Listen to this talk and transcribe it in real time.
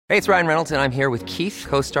Hey, it's Ryan Reynolds, and I'm here with Keith,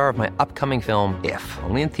 co-star of my upcoming film, If,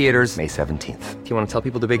 only in theaters May 17th. Do you want to tell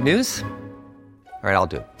people the big news? All right, I'll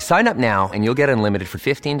do it. Sign up now and you'll get unlimited for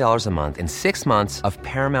 $15 a month and 6 months of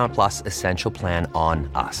Paramount Plus Essential Plan on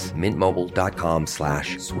us.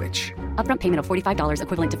 MintMobile.com/switch. Upfront payment of $45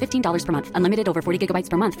 equivalent to $15 per month. Unlimited over 40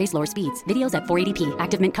 gigabytes per month. Face lower speeds. Videos at 480p.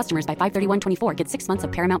 Active Mint customers by 531.24 get 6 months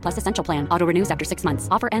of Paramount Plus Essential Plan. Auto renews after 6 months.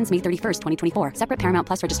 Offer ends May 31st, 2024. Separate Paramount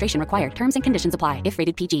Plus registration required. Terms and conditions apply if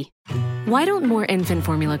rated PG. Why don't more infant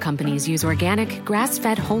formula companies use organic,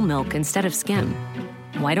 grass-fed whole milk instead of skim?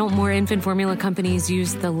 Why don't more infant formula companies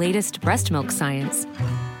use the latest breast milk science?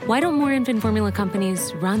 Why don't more infant formula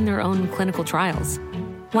companies run their own clinical trials?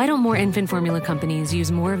 Why don't more infant formula companies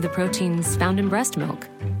use more of the proteins found in breast milk?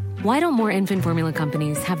 Why don't more infant formula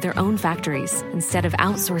companies have their own factories instead of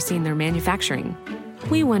outsourcing their manufacturing?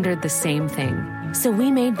 We wondered the same thing. So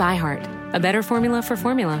we made ByHeart, a better formula for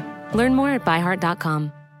formula. Learn more at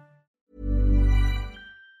byheart.com.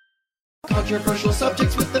 Controversial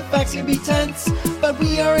subjects with the facts can be tense, but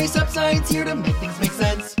we are A$AP Science here to make things make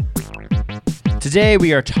sense. Today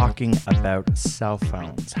we are talking about cell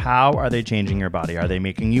phones. How are they changing your body? Are they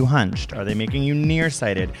making you hunched? Are they making you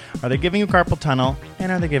nearsighted? Are they giving you carpal tunnel?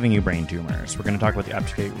 And are they giving you brain tumors? We're going to talk about the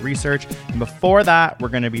up-to-date research. And before that, we're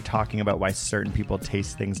going to be talking about why certain people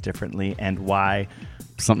taste things differently and why...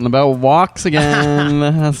 Something about walks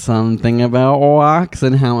again. Something about walks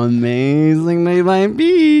and how amazing they might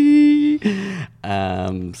be.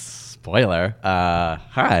 Spoiler.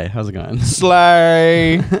 Hi, how's it going?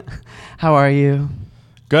 Slay! How are you?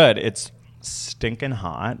 Good. It's stinking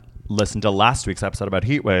hot. Listen to last week's episode about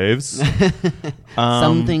heat waves.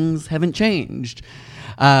 Some things haven't changed.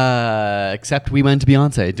 Except we went to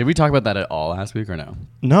Beyonce. Did we talk about that at all last week or no?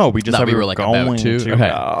 No, we just said we were like going about to. to Okay.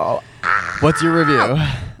 go. What's your review?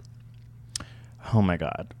 Oh my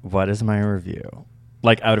God. What is my review?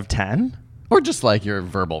 Like out of 10? Or just like your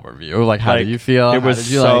verbal review. Like how Like, did you feel? It How was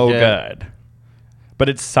did you so like it? good. But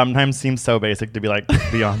it sometimes seems so basic to be like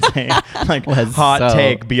Beyonce. Like Was hot so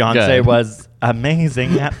take, Beyonce good. was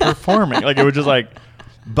amazing at performing. Like it was just like,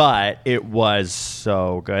 but it was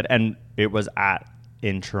so good. And it was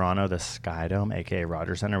in Toronto, the Sky Dome, aka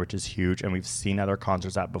Rogers Centre, which is huge. And we've seen other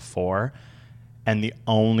concerts at before. And the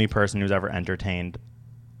only person who's ever entertained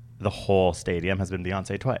the whole stadium has been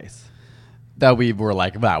Beyonce twice. That we were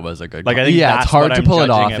like, that was a good Like, I call. think yeah, that's it's hard what to I'm pull it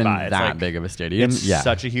judging off it in by. It's that like, big of a stadium. It's yeah.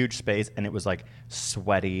 such a huge space, and it was like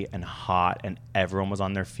sweaty and hot, and everyone was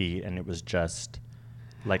on their feet, and it was just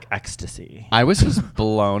like ecstasy. I was just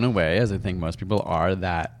blown away, as I think most people are,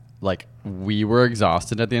 that like we were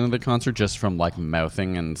exhausted at the end of the concert just from like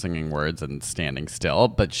mouthing and singing words and standing still,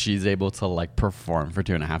 but she's able to like perform for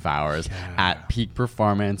 2.5 hours at peak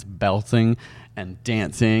performance, belting and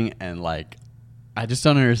dancing, and like I just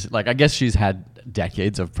don't understand. Like I guess she's had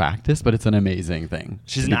decades of practice, but it's an amazing thing.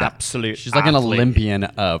 She's an absolute She's like an athlete. Olympian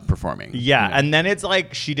of performing. Yeah, you know? and then it's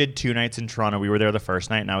like she did 2 nights in Toronto. We were there the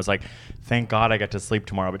first night, and I was like, thank God I get to sleep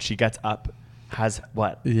tomorrow. But she gets up, has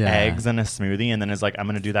eggs and a smoothie, and then is like, I'm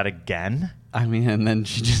going to do that again. I mean, and then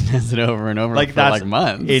she just does it over and over Like for that's like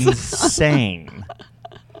months. insane.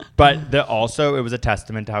 But also, it was a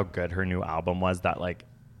testament to how good her new album was that like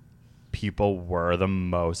people were the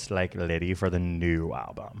most like litty for the new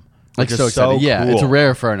album. Like Which so is so excited. Yeah, cool. it's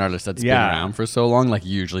rare for an artist that's been Yeah. around for so long. Like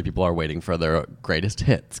usually people are waiting for their greatest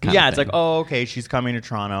hits. Kind Yeah, of it's thing. like, oh, okay, she's coming to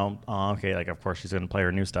Toronto. Oh, okay, like of course she's gonna play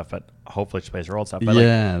her new stuff, but hopefully she plays her old stuff. But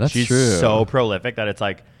Yeah, like, that's she's true. so prolific that it's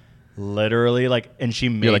like literally like, and she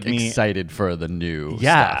made You're like me excited for the new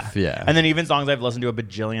yeah, stuff. Yeah. And then even songs I've listened to a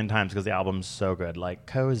bajillion times because the album's so good, like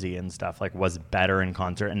Cozy and stuff, like was better in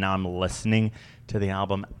concert, and now I'm listening to the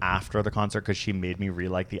album after the concert because she made me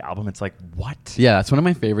re-like the album. It's like, what? Yeah, that's one of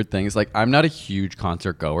my favorite things. Like, I'm not a huge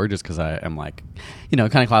concert goer just because I am like, you know,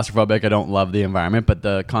 kind of claustrophobic. I don't love the environment, but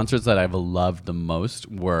the concerts that I've loved the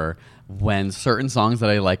most were when certain songs that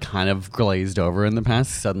I like kind of glazed over in the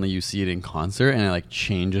past, suddenly you see it in concert and it like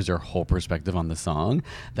changes your whole perspective on the song.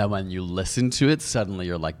 That when you listen to it, suddenly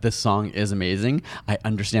you're like, this song is amazing. I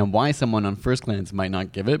understand why someone on first glance might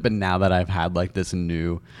not give it, but now that I've had like this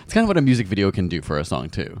new, it's kind of what a music video can do for a song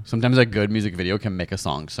too. Sometimes a good music video can make a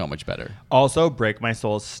song so much better. Also, Break My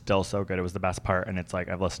Soul is still so good. It was the best part, and it's like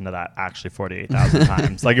I've listened to that actually 48,000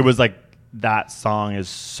 times. Like it was like that song is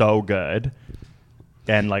so good.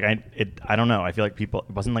 And like I don't know. I feel like it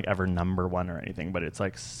wasn't like ever number one or anything, but it's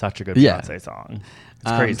like such a good Beyonce song.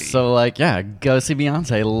 It's crazy. So like, yeah, go see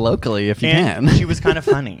Beyonce locally if you and can. she was kind of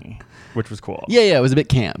funny, which was cool. Yeah, it was a bit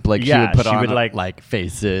camp. Like Yeah, she would put she on would, like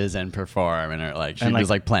faces and perform, and like she And, was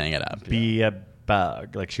like, like playing it up. Be a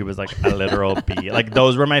bug. Like she was like a literal bee. Like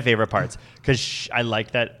those were my favorite parts because I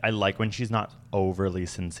like that. I like when she's not overly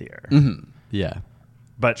sincere. Yeah.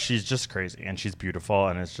 But she's just crazy and she's beautiful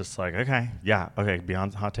and it's just like, okay.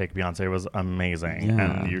 Beyonce, hot take. Beyonce was amazing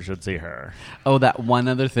and you should see her. Oh, that one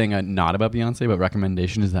other thing, not about Beyonce, but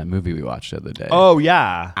recommendation is that movie we watched the other day. Oh,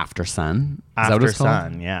 yeah. After Sun. Is that After what it's called?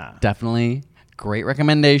 Sun, yeah. Definitely. Great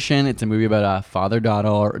recommendation. It's a movie about a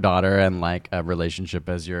father-daughter and like a relationship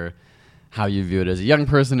as how you view it as a young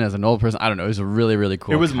person, as an old person. I don't know. It was a really, really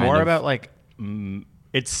cool. It was more about like,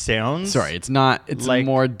 it sounds. Sorry, it's not. It's like,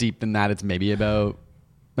 more deep than that. It's maybe about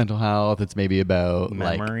mental health. It's maybe about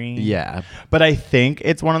memory. Yeah. But I think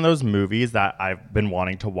it's one of those movies that I've been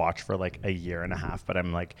wanting to watch for like a year and a half. But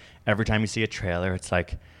I'm like, every time you see a trailer, it's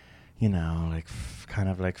like, you know, like kind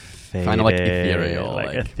of like faded, kind of like ethereal.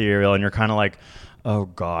 Like ethereal. And you're kind of like, oh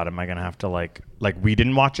God, am I going to have to like we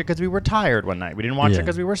didn't watch it because we were tired one night. We didn't watch it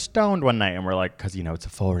because we were stoned one night. And we're like, because, you know, it's a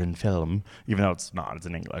foreign film, even though it's not, it's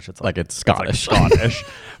in English. It's like it's Scottish. It's like Scottish.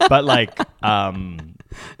 But like,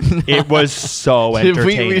 it was so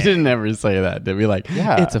entertaining. We didn't ever say that, did we? Like,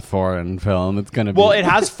 yeah, it's a foreign film. It's going to be. Well, it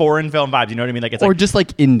has foreign film vibes. You know what I mean? Like, it's or like, just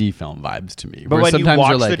like indie film vibes to me. But when you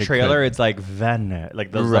watch like the trailer, it's like Venice,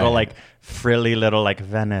 like those little like frilly little like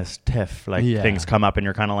Venice tiff like things come up, and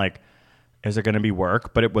you're kind of like, is it going to be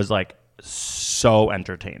work? But it was like so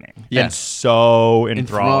entertaining and so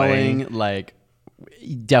enthralling. Like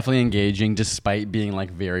definitely engaging, despite being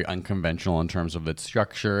like very unconventional in terms of its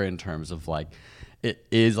structure, in terms of like it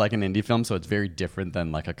is like an indie film, so it's very different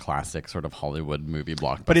than like a classic sort of Hollywood movie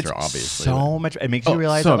blockbuster. But it's obviously so much. It makes you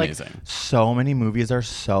realize so that amazing. Like so many movies are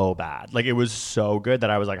so bad. Like it was so good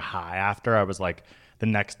that I was like high after. I was like the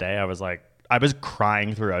next day I was like. I was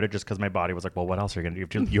crying throughout it just because my body was like, well, what else are you going to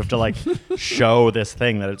do? You have to like show this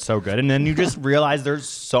thing that it's so good. And then you just realize there's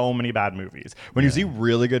so many bad movies. When you see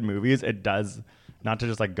really good movies, it does, not to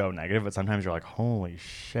just like go negative, but sometimes you're like, holy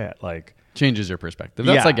shit. Like changes your perspective.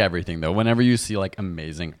 That's like everything though. Whenever you see like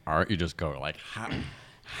amazing art, you just go like,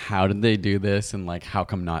 how did they do this? And like, how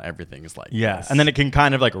come not everything is like this? And then it can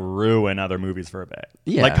kind of like ruin other movies for a bit.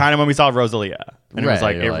 Yeah. Like kind of when we saw Rosalia. And it was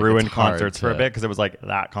like, it ruined it's hard concerts for a bit because it was like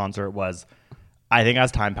that concert was, I think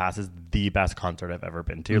as time passes, the best concert I've ever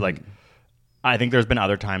been to. Like, I think there's been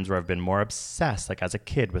other times where I've been more obsessed. Like as a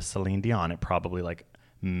kid with Celine Dion, it probably like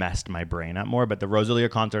messed my brain up more. But the Rosalia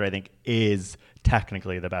concert, I think, is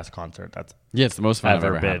technically the best concert that's it's the most fun I've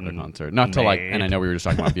ever had at a concert. Not to like, and I know we were just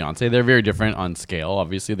talking about Beyonce. They're very different on scale.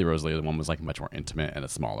 Obviously, the Rosalia one was like much more intimate and a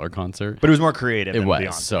smaller concert. But it was more creative. It was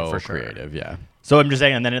Beyonce, so for sure. creative, yeah. So I'm just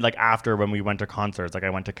saying, and then it, like after when we went to concerts, like I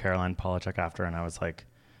went to Caroline Polachek after, and I was like,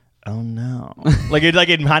 oh no.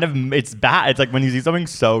 it kind of, it's bad. It's like when you see something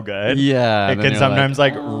so good, it can sometimes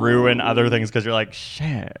like ruin other things because you're like,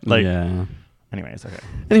 shit. Like, anyways, okay.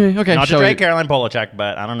 Not to drag Caroline Polachek,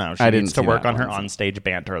 but I don't know. She needs to work on her onstage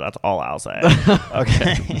banter. That's all I'll say.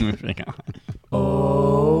 Okay. Moving on.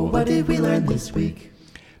 Oh, what did we learn this week?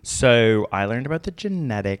 So I learned about the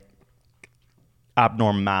genetic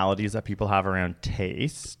abnormalities that people have around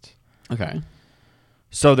taste. Okay.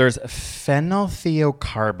 So there's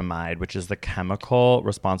phenylthiocarbamide, which is the chemical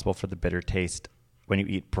responsible for the bitter taste when you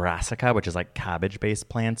eat brassica, which is like cabbage-based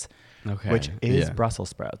plants, which is Brussels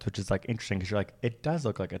sprouts, which is like interesting because you're like, it does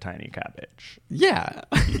look like a tiny cabbage. Yeah.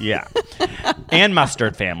 Yeah. And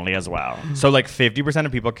mustard family as well. So like 50%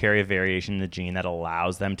 of people carry a variation in the gene that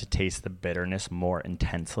allows them to taste the bitterness more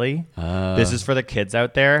intensely. This is for the kids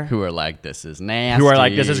out there who are like, this is nasty. Who are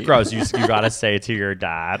like, this is gross. You got to say to your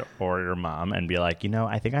dad or your mom and be like, you know,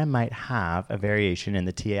 I think I might have a variation in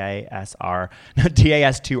the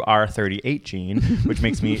TAS2R38 gene, which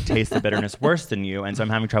makes me taste the bitterness worse than you. And so I'm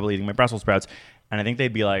having trouble eating my Brussels sprouts. And I think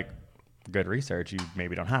they'd be like, good research. You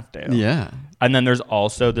maybe don't have to. Yeah. And then there's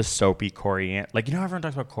also the soapy coriander. Like, you know, everyone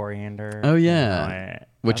talks about coriander. Oh, yeah.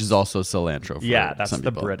 Which is also cilantro. For that's some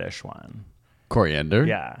the people. British one. Coriander?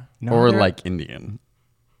 Yeah. Or like Indian.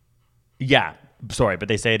 Yeah. Sorry, but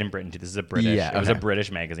they say it in Britain too. This is a British. Yeah, It was a British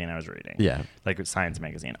magazine I was reading. Yeah. Like a science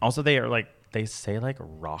magazine. Also, they are like, they say like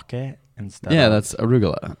rocket instead. Yeah, that's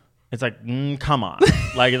arugula. It's like, come on.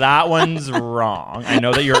 Like, that one's wrong. I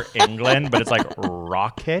know that you're England, but it's like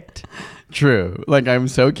rocket. True. Like, I'm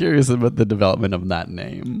so curious about the development of that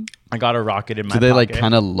name. I got a rocket in my Do they pocket. like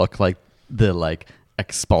kind of look like the like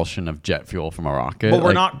expulsion of jet fuel from a rocket? But we're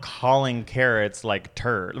like, not calling carrots like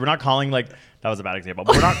turd. We're not calling like, that was a bad example,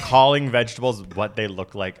 but we're not calling vegetables what they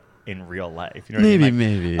look like in real life. You know what I mean?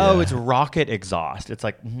 Maybe. Oh, yeah. it's rocket exhaust. It's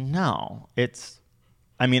like, no, it's,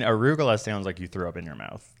 I mean, arugula sounds like you threw up in your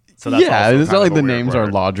mouth. So that's yeah, also it's kind not of like a the weird names word.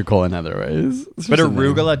 are logical in other ways. It's But just a name.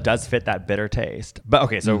 arugula does fit that bitter taste. But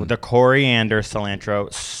okay, so the coriander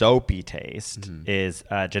cilantro soapy taste is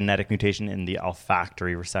a genetic mutation in the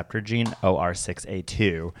olfactory receptor gene,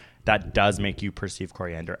 OR6A2, that does make you perceive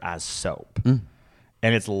coriander as soap.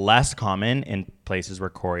 And it's less common in places where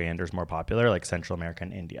coriander is more popular, like Central America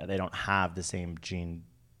and India. They don't have the same gene.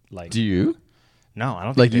 Like, Do you? No, I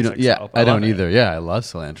don't Like think you it don't? tastes Yeah, soap. I love don't it. either. Yeah, I love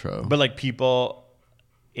cilantro. But like people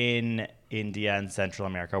in India and Central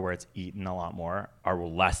America, where it's eaten a lot more, are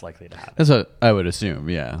less likely to have it. That's what I would assume.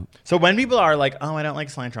 Yeah. So when people are like, "Oh, I don't like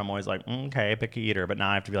cilantro," I'm always like, "Okay, picky eater." But now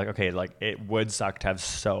I have to be like, "Okay, like it would suck to have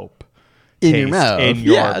soap In your taste mouth. in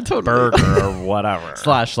your Yeah, totally. burger or whatever."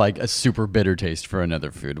 Slash like a super bitter taste for another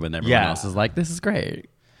food when everyone Yeah. else is like, this is great.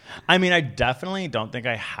 I mean, I definitely don't think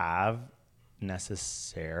I have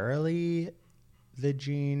necessarily the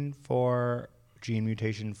gene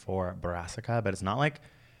mutation for brassica, but it's not like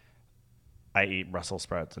I eat Brussels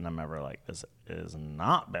sprouts and I'm ever like, this is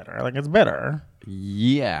not bitter. Like, it's bitter.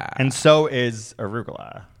 Yeah. And so is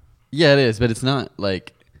arugula. Yeah, it is, but it's not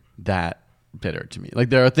like that bitter to me. Like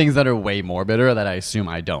there are things that are way more bitter that I assume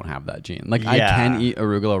I don't have that gene. Like I Yeah. can eat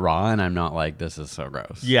arugula raw and I'm not like, this is so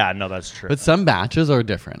gross. Yeah, no, that's true. But some batches are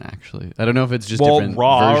different actually. I don't know if it's just different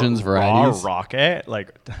versions, varieties. Raw rocket,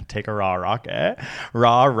 like take a raw rocket.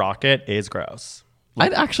 Raw rocket is gross.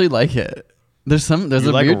 I'd actually like it. There's You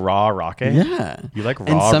a like weird raw rocket? Yeah. You like raw?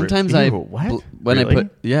 And sometimes Ew, what? when Really? I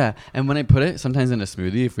put and when I put it sometimes in a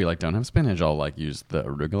smoothie, if we like don't have spinach, I'll like use the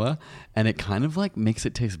arugula, and it kind of like makes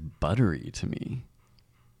it taste buttery to me.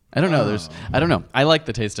 I don't know. I don't know. I like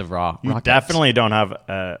the taste of raw. You rockets. definitely don't have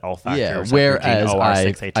olfactory Yeah. receptor Whereas gene,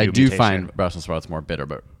 OR6A2 I do mutation. find Brussels sprouts more bitter,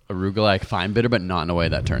 but arugula I find bitter, but not in a way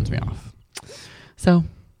that turns me off. So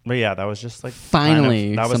But yeah, that was just like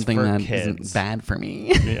finally that was something for that kids. isn't bad for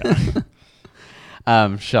me. Yeah.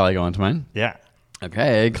 Shall I go on to mine? Yeah.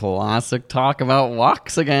 Okay, classic talk about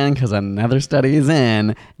walks again, because another study is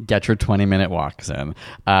in. Get your 20-minute walks in.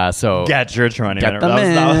 So Get your 20 Get minute.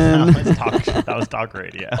 them That was talk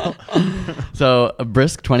radio. So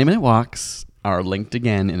brisk 20-minute walks are linked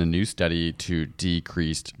again in a new study to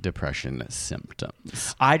decreased depression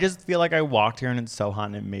symptoms. I just feel like I walked here and it's so hot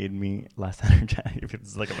and it made me less energetic. If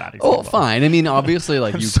it's like a bad example. Oh, fine. I mean, obviously,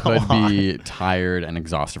 like you so could be tired and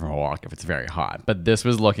exhausted from a walk if it's very hot. But this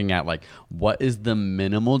was looking at like what is the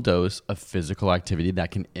minimal dose of physical activity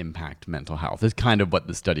that can impact mental health. Is kind of what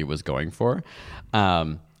the study was going for.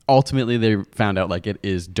 Ultimately, they found out like it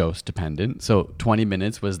is dose dependent. So 20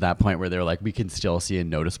 minutes was that point where they were like, we can still see a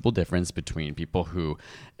noticeable difference between people who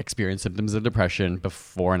experience symptoms of depression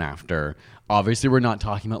before and after. Obviously, we're not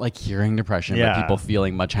talking about like curing depression, Yeah. but people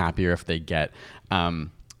feeling much happier if they get,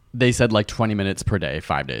 they said like 20 minutes per day,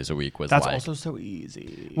 5 days a week was That's like. also so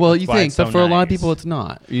easy. Well, That's you why think, it's so but for a lot of nice. people, it's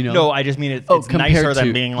not. You know? No, I just mean it's compared nicer than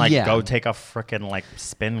to- being like, yeah. go take a freaking like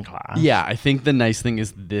spin class. Yeah, I think the nice thing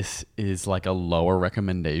is this is like a lower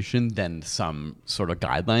recommendation than some sort of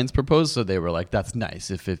guidelines proposed. So they were like, that's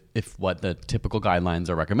nice. If what the typical guidelines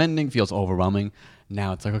are recommending feels overwhelming,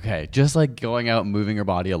 now it's like, okay, just like going out and moving your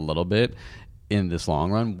body a little bit in this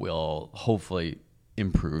long run will hopefully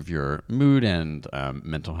improve your mood and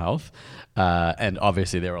mental health. And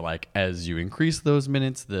obviously they were like, as you increase those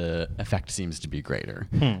minutes, the effect seems to be greater.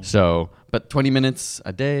 So, but 20 minutes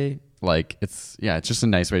a day, like it's just a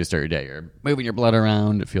nice way to start your day. You're moving your blood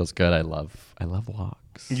around. It feels good. I love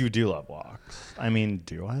walks. You do love walks. I mean,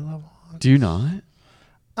 do I love walks? Do you not?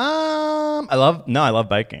 I love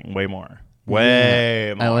biking way more.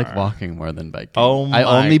 Way more. I like walking more than biking. Oh I my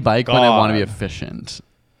only bike when I want to be God. efficient.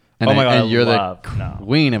 And Oh my God, and I you're love- the no.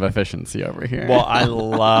 queen of efficiency over here. Well, I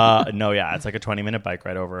love. No, yeah, it's like a 20-minute bike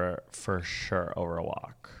ride over for sure over a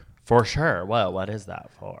walk. For sure. Well, what is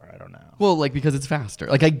that for? I don't know. Well, like because it's faster.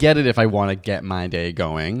 Like I get it if I want to get my day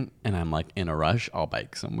going and I'm like in a rush, I'll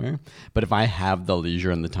bike somewhere. But if I have the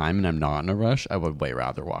leisure and the time and I'm not in a rush, I would way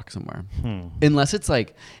rather walk somewhere. Unless it's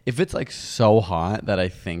like if it's like so hot that I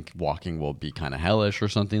think walking will be kind of hellish or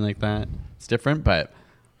something like that. It's different, but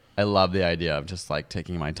I love the idea of just like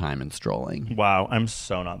taking my time and strolling. Wow, I'm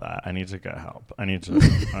so not that. I need to get help. I need to.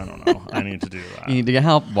 I don't know. I need to do that. You need to get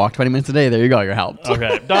help. Walk 20 minutes a day. There you go. You're helped.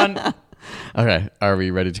 Okay, done. Okay. Are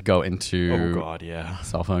we ready to go into Oh God, yeah.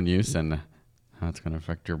 cell phone use and how it's going to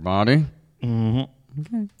affect your body?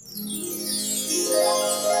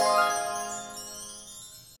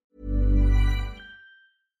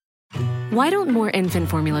 Why don't more infant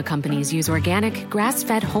formula companies use organic,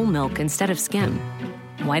 grass-fed whole milk instead of skim?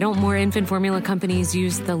 Why don't more infant formula companies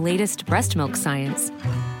use the latest breast milk science?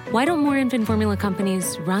 Why don't more infant formula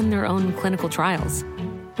companies run their own clinical trials?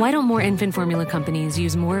 Why don't more infant formula companies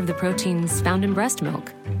use more of the proteins found in breast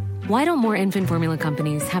milk? Why don't more infant formula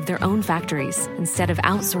companies have their own factories instead of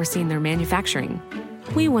outsourcing their manufacturing?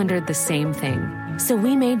 We wondered the same thing. So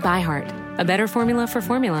we made ByHeart, a better formula for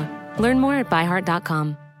formula. Learn more at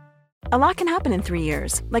byheart.com. A lot can happen in 3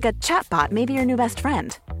 years, like a chatbot may be your new best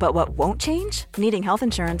friend. But what won't change? Needing health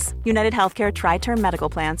insurance. United Healthcare Tri-Term Medical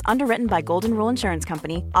Plans, underwritten by Golden Rule Insurance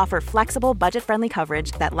Company, offer flexible, budget-friendly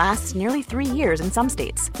coverage that lasts nearly 3 years in some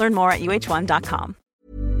states. Learn more at uh1.com.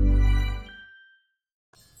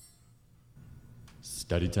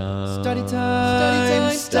 Study time. Study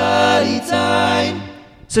time. Study time.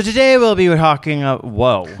 So today we'll be talking.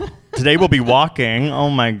 Whoa. Today we'll be walking. Oh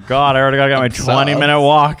my God, I already got my 20-minute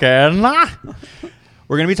walk in.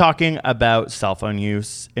 We're going to be talking about cell phone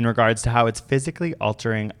use in regards to how it's physically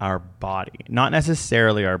altering our body, not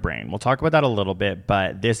necessarily our brain. We'll talk about that a little bit,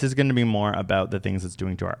 but this is going to be more about the things it's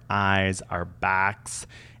doing to our eyes, our backs.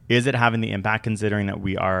 Is it having the impact, considering that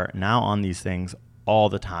we are now on these things all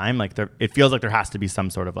the time? Like, it feels like there has to be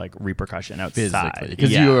some sort of like repercussion outside. Physically.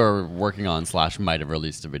 Because you are working on / might have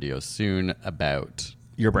released a video soon about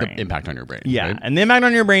your brain. The impact on your brain. Yeah. Right? And the impact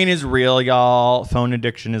on your brain is real, y'all. Phone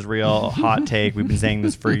addiction is real. Hot take. We've been saying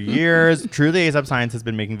this for years. Truly, ASAP Science has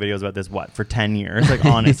been making videos about this, for 10 years? Like,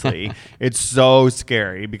 honestly, it's so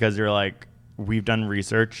scary because you're like, we've done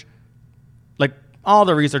research. Like, all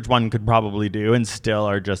the research one could probably do and still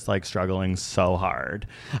are just like struggling so hard.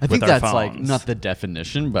 I think with our that's phones. like not the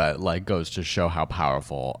definition, but like goes to show how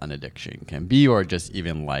powerful an addiction can be, or just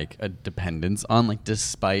even like a dependence on, like,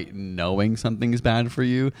 despite knowing something's bad for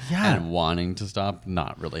you and wanting to stop,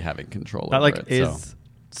 not really having control that over like it. is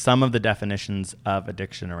some of the definitions of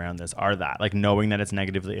addiction around this are that, like, knowing that it's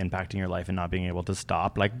negatively impacting your life and not being able to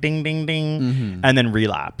stop, like ding ding ding, and then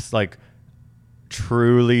relapse, like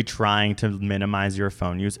truly trying to minimize your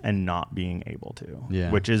phone use and not being able to,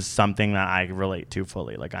 which is something that I relate to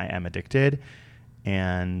fully. Like, I am addicted,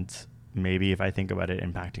 and maybe if I think about it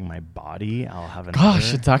impacting my body, I'll have an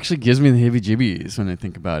it actually gives me the heebie-jeebies when I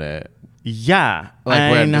think about it. Yeah,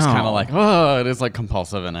 Like, where I'm just kind of like, oh, it is like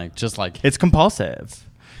compulsive, and I just like, it's compulsive.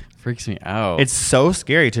 freaks me out. It's so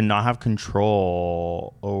scary to not have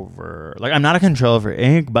control over, like, I'm not a control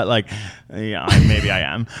freak, but like, yeah, maybe I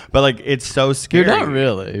am, but like, it's so scary. You're not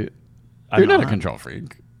really. You're not a control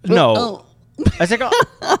freak. No. I think,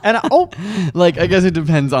 like, I guess it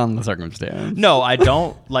depends on the circumstance. no, I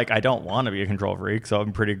don't want to be a control freak. So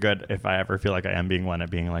I'm pretty good if I ever feel like I am being one,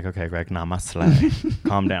 at being like, okay, Greg, namaste,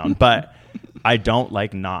 calm down. But I don't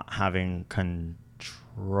like not having control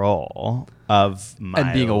of my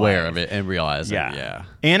And being aware life. of it and realizing, yeah.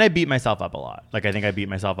 And I beat myself up a lot. Like, I think I beat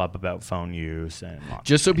myself up about phone use and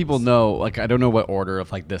Just so people know, like, I don't know what order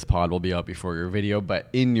of like this pod will be out before your video, but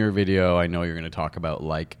in your video, I know you're going to talk about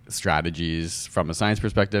like strategies from a science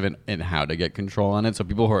perspective and how to get control on it. So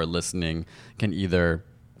people who are listening can either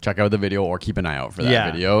check out the video or keep an eye out for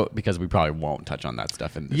that video, because we probably won't touch on that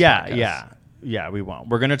stuff in this podcast. Yeah, we won't.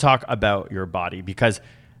 We're going to talk about your body, because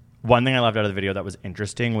one thing I left out of the video that was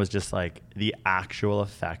interesting was just like the actual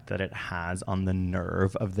effect that it has on the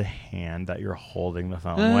nerve of the hand that you're holding the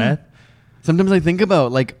phone with. Sometimes I think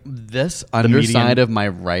about like this underside of my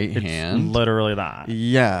right It's hand. literally that.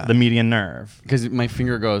 Yeah. The median nerve. Because my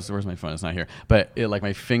finger goes, where's my phone? It's not here. But it, like,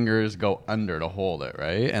 my fingers go under to hold it,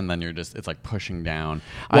 right? And then it's like pushing down.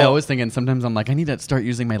 I always think, and sometimes I'm like, I need to start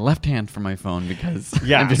using my left hand for my phone, because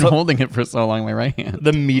I've been holding it for so long, my right hand.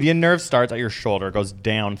 The median nerve starts at your shoulder, goes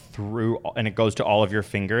down through, and it goes to all of your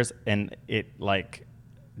fingers, and it like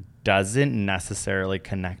doesn't necessarily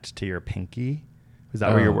connect to your pinky. Is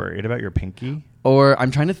that what you're worried about, your pinky? Or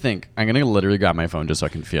I'm trying to think. I'm going to literally grab my phone just so I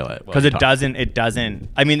can feel it. Because it doesn't.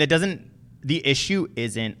 I mean, the issue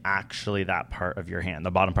isn't actually that part of your hand,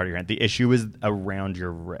 the bottom part of your hand. The issue is around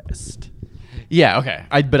your wrist. Yeah, okay.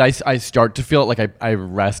 I start to feel it, like I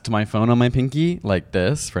rest my phone on my pinky like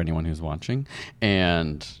this, for anyone who's watching.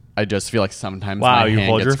 And I just feel like sometimes my hand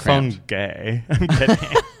hold gets your cramped. phone gay. I'm kidding.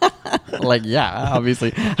 Like, yeah,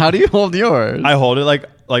 obviously. How do you hold yours? I hold it like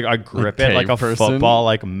I grip it like a person? football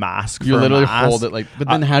like mask. You for literally mask. hold it like, but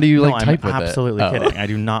then how do you like type with it? I'm absolutely kidding. I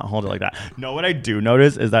do not hold it like that. No, what I do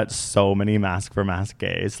notice is that so many mask for mask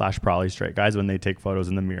gays / probably straight guys, when they take photos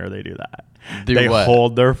in the mirror, they do that. They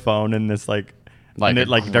hold their phone in this like and it,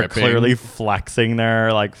 like, they're clearly flexing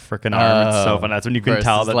their like freaking arm. It's so fun. That's when you can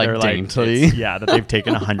tell that they're like that they've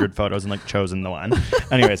taken 100 photos and like chosen the one.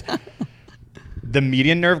 Anyways. The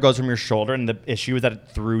median nerve goes from your shoulder, and the issue is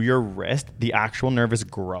that through your wrist, the actual nerve is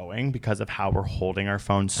growing because of how we're holding our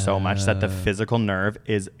phone so much that the physical nerve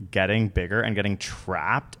is getting bigger and getting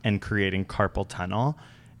trapped and creating carpal tunnel.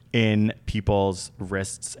 in people's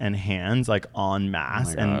wrists and hands, like en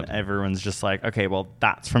masse. And everyone's just like, okay, well,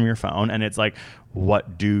 that's from your phone. And it's like,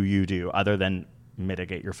 what do you do other than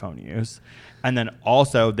mitigate your phone use? And then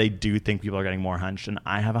also they do think people are getting more hunched. And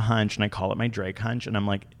I have a hunch and I call it my Drake hunch. And I'm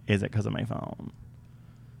like, is it because of my phone?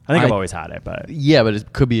 I think I've always had it, but yeah, but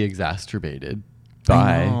it could be exacerbated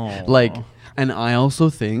by like, and I also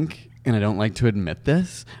think, and I don't like to admit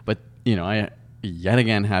this, but you know, I yet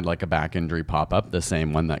again had like a back injury pop up, the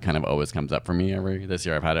same one that kind of always comes up for me this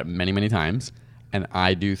year. I've had it many times, and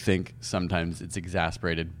I do think sometimes it's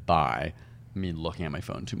exacerbated by me looking at my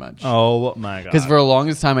phone too much. Oh my god! Because for the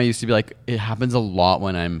longest time I used to be like, it happens a lot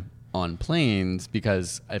when I'm on planes,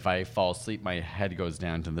 because if I fall asleep my head goes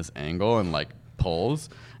down to this angle and like pulls,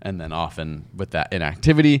 and then often with that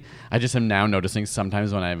inactivity I just am now noticing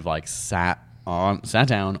sometimes when I've like sat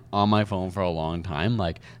down on my phone for a long time,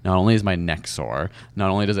 like not only is my neck sore, not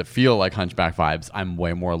only does it feel like hunchback vibes, I'm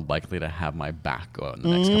way more likely to have my back go in the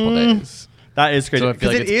next couple days. That is crazy. So I feel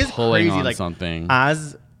like it is pulling crazy. on Like something.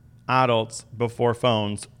 As adults before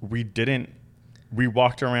phones, we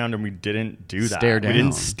walked around and we didn't do that. Stare down. We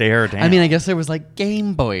didn't stare down. I mean, I guess there was like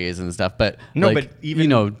Game Boys and stuff, but no, like, but even you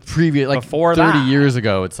know, previous like before 30 that. years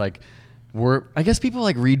ago, it's like I guess people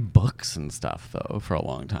like read books and stuff though for a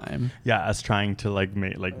long time. Yeah, us trying to like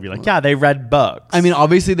be like, yeah, they read books. I mean,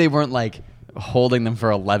 obviously they weren't like holding them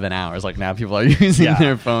for 11 hours. Like now people are using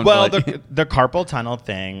their phone. Well, for, like, the carpal tunnel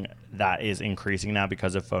thing that is increasing now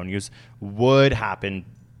because of phone use would happen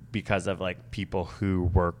because of like people who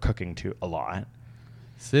were cooking too a lot.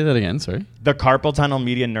 Say that again, sorry. The carpal tunnel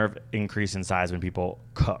median nerve increase in size when people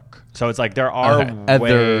cook. So it's like there are other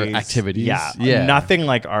ways, activities. Yeah. Nothing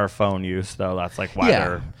like our phone use though. That's like why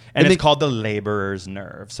they're... And it's called the laborer's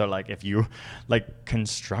nerve. So like if you... Like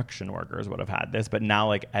construction workers would have had this, but now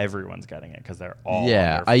like everyone's getting it because they're all on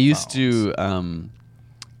their I used phones.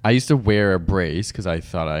 I used to wear a brace because I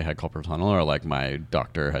thought I had carpal tunnel, or like my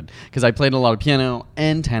doctor had... Because I played a lot of piano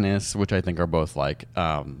and tennis, which I think are both like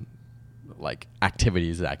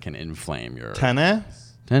activities that can inflame your...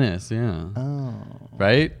 Tennis, yeah. Oh.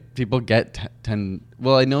 Right? People get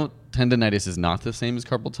well, I know tendinitis is not the same as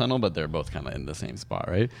carpal tunnel, but they're both kind of in the same spot,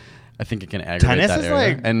 right? I think it can aggravate Tennis that is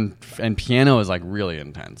area. like... And piano is like really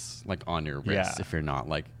intense, like on your wrist, Yeah. if you're not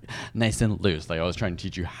like nice and loose. Like I was trying to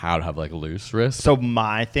teach you how to have like loose wrists. So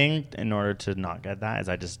my thing, in order to not get that, is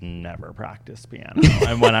I just never practiced piano.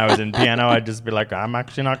 And when I was in piano, I'd just be like, I'm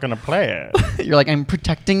actually not going to play it. You're like, I'm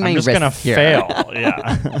protecting my wrist. I'm just going to fail.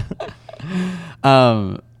 Yeah.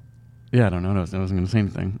 Yeah, I don't know. I wasn't going to say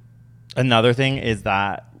anything. Another thing is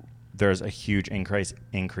that there's a huge increase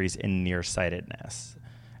in nearsightedness.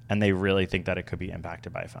 And they really think that it could be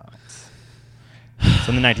impacted by phones.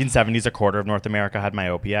 So in the 1970s, a quarter of North America had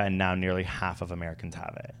myopia, and now nearly half of Americans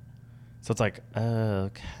have it. So it's like,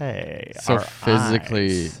 okay. So our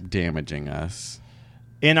physically eyes. Damaging us.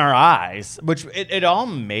 In our eyes, which it all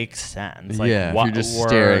makes sense. Like, yeah, if you're just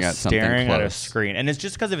staring at something at a close. screen. And it's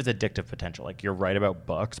just because of its addictive potential. Like, you're right about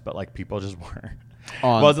books, but like people just weren't. It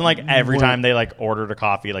On- wasn't like every time they like ordered a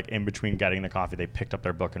coffee, like in between getting the coffee, they picked up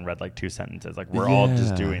their book and read like 2 sentences. Like, we're all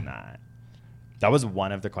just doing that. That was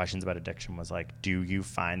one of the questions about addiction, was like, do you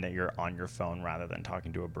find that you're on your phone rather than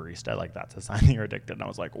talking to a barista? Like, that's a sign that you're addicted. And I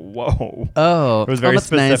was like, whoa. Oh, It was very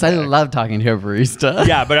that's nice. I specific. love talking to a barista.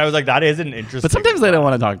 Yeah, but I was like, that is an interesting... But sometimes they don't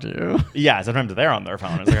want to talk to you. Yeah, sometimes they're on their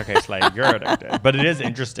phone. It's like, okay, Slade, you're addicted. But it is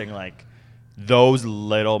interesting, like, those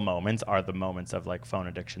little moments are the moments of, like, phone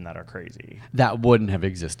addiction that are crazy. That wouldn't have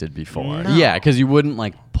existed before. No. Yeah, because you wouldn't,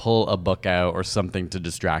 like, pull a book out or something to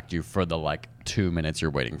distract you for the, like, 2 minutes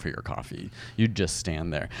you're waiting for your coffee. You'd just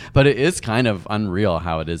stand there. But it is kind of unreal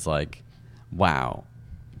how it is, like, wow.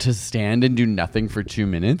 To stand and do nothing for 2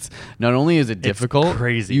 minutes, not only is it difficult,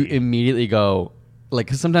 crazy. You immediately go, like,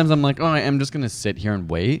 because sometimes I'm like, oh, I'm just going to sit here and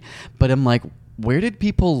wait. But I'm like, where did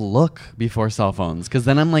people look before cell phones? Because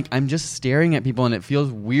then I'm like, I'm just staring at people and it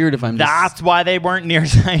feels weird if I'm That's why they weren't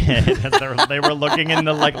nearsighted. They were looking in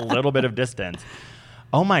the, like, little bit of distance.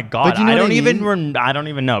 Oh my God. But you know I what don't I mean? I don't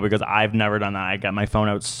even know, because I've never done that. I get my phone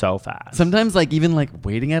out so fast. Sometimes, like, even like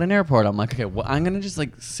waiting at an airport, I'm like, okay, well, I'm gonna just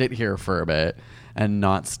like sit here for a bit and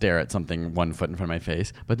not stare at something 1 foot in front of my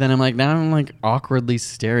face. But then I'm like, now I'm like awkwardly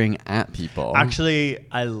staring at people. Actually,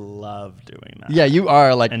 I love doing that. Yeah, you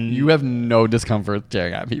are like, And- you have no discomfort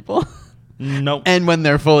staring at people. Nope. And when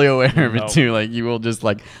they're fully aware of it Nope. too, like you will just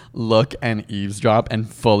like look and eavesdrop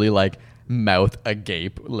and fully like mouth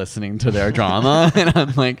agape listening to their drama. And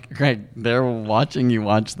I'm like, Greg, they're watching you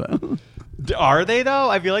watch them. Are they though?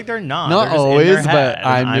 I feel like they're not. Not They're just in always, their head, but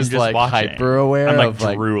I'm and just like watching. hyper aware I'm like of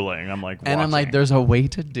like drooling. I'm like, and I'm like, watching. there's a way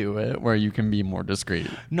to do it where you can be more discreet.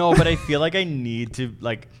 No, but I feel like I need to,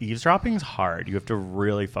 like, eavesdropping's hard. You have to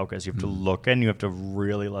really focus. You have to look and you have to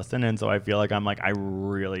really listen. And so I feel like I'm like, I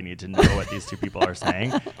really need to know what these two people are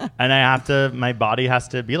saying. And I have to, my body has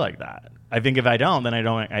to be like that. I think if I don't, then I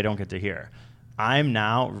don't get to hear. I'm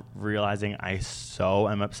now realizing I so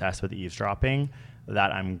am obsessed with eavesdropping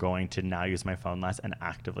that I'm going to now use my phone less and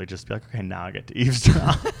actively just be like, okay, now I get to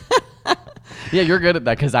eavesdrop. Yeah, you're good at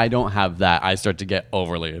that because I don't have that. I start to get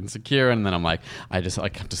overly insecure, and then I'm like, I just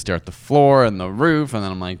like have to stare at the floor and the roof, and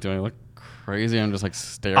then I'm like, do I look crazy? I'm just like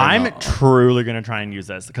staring. I'm truly gonna try and use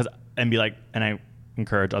this and be like, and I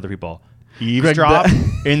encourage other people, eavesdrop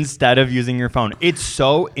instead of using your phone. It's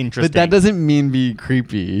so interesting. But that doesn't mean be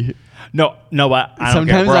creepy. No, what? I don't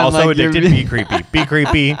care. Sometimes We're I'm also like, addicted to be creepy. Be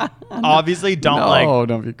creepy. Obviously, don't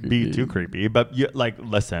be creepy. be too creepy, but you like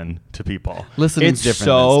listen to people. Listening's it's different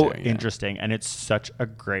so than staring, yeah. interesting, and it's such a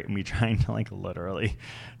great me trying to like literally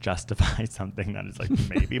justify something that is like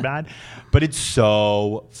maybe bad, but it's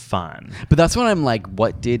so fun. But that's when I'm like,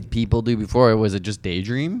 what did people do before? Was it just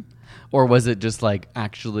daydream? Or was it just like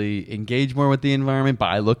actually engage more with the environment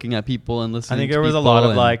by looking at people and listening? I think to there was a people lot of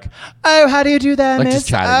and, like, oh, how do you do that, like, miss? just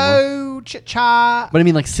chatting Oh, chit chat. But I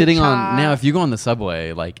mean, like sitting on now, if you go on the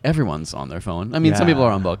subway, like everyone's on their phone. I mean, some people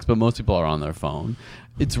are on books, but most people are on their phone.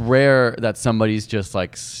 It's rare that somebody's just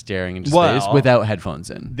like staring into space without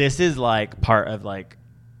headphones in. This is like part of like,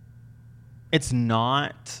 it's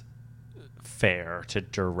not fair to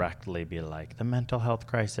directly be like the mental health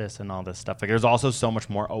crisis and all this stuff. Like there's also so much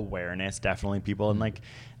more awareness. Definitely people in like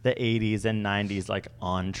the 80s and 90s like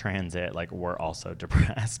on transit like were also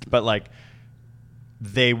depressed, but like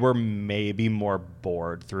they were maybe more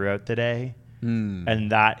bored throughout the day.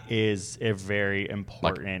 And that is a very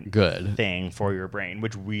important thing for your brain,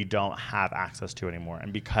 which we don't have access to anymore.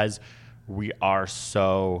 And because we are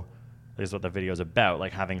so, this is what the video is about,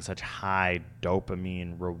 like having such high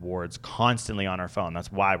dopamine rewards constantly on our phone.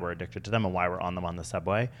 That's why we're addicted to them and why we're on them on the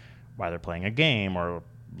subway, why they're playing a game or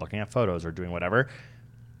looking at photos or doing whatever.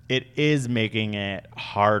 It is making it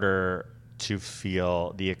harder to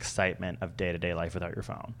feel the excitement of day-to-day life without your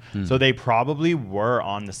phone. So they probably were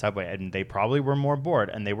on the subway and they probably were more bored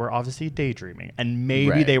and they were obviously daydreaming and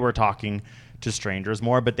maybe they were talking to strangers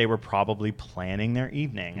more, but they were probably planning their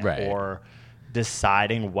evening or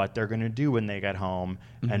deciding what they're going to do when they get home.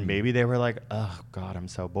 And maybe they were like, oh God, I'm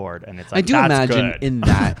so bored. And it's like, I do imagine in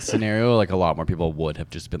that scenario, like a lot more people would have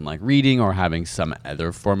just been like reading or having some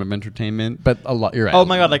other form of entertainment. But a lot, you're right. Oh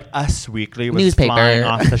my God, like Us Weekly was flying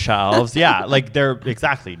off the shelves. Yeah, like they're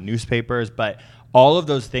exactly newspapers, but all of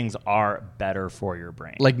those things are better for your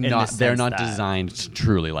brain. Like they're not designed to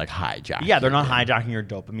truly like hijack. Yeah, they're not hijacking your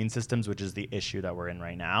dopamine systems, which is the issue that we're in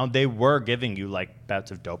right now. They were giving you like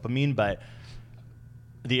bouts of dopamine, but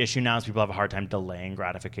the issue now is people have a hard time delaying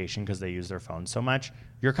gratification because they use their phones so much.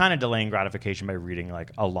 You're kind of delaying gratification by reading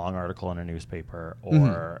like a long article in a newspaper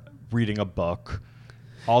or reading a book.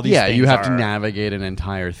 All these things you have to navigate an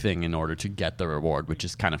entire thing in order to get the reward, which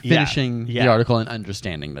is kind of finishing the article and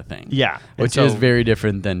understanding the thing. Yeah. Which is very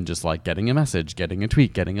different than just like getting a message, getting a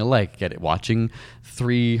tweet, getting a like, watching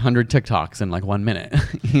 300 TikToks in like 1 minute.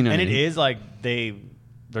 You know, and it is like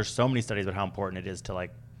there's so many studies about how important it is to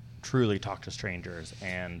like truly talk to strangers,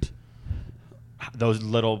 and those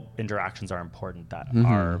little interactions are important that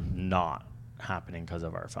are not happening because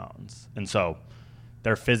of our phones. And so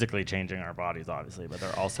they're physically changing our bodies, obviously, but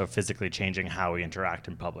they're also physically changing how we interact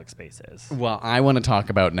in public spaces. Well, I want to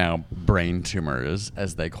talk about now brain tumors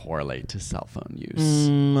as they correlate to cell phone use.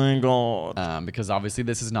 Oh my God. Because obviously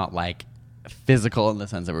this is not like physical in the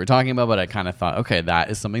sense that we were talking about, but I kind of thought, okay, that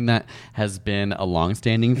is something that has been a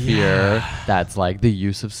long-standing fear. That's like the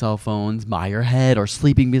use of cell phones by your head or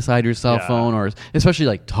sleeping beside your cell phone, or especially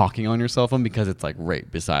like talking on your cell phone because it's like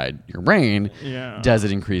right beside your brain. Does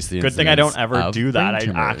it increase the good thing I don't ever do that.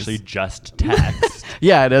 I actually just text.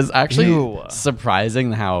 It is actually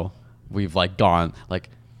surprising how we've like gone like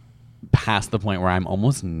past the point where I'm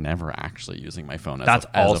almost never actually using my phone as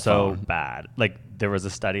a phone. Bad. Like there was a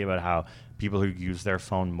study about how people who use their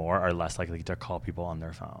phone more are less likely to call people on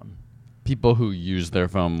their phone. People who use their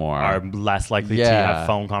phone more are less likely to have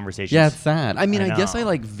phone conversations. Yeah, it's sad. I mean, I guess I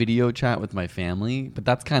like video chat with my family, but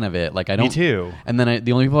that's kind of it. Like I don't. Me too. And then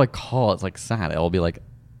the only people I call, it's like sad. I'll be like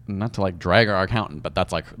not to like drag our accountant, but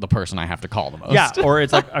that's like the person I have to call the most. Yeah, or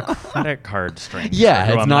it's like a credit card stranger. Yeah,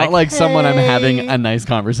 who it's I'm not like someone I'm having "Hey." a nice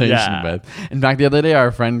conversation Yeah. with. In fact, the other day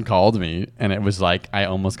our friend called me and it was like I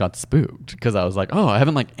almost got spooked because I was like, oh, I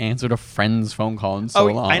haven't like answered a friend's phone call in so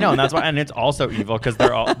long. I know, and that's why, and it's also evil because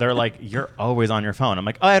they're like, you're always on your phone. I'm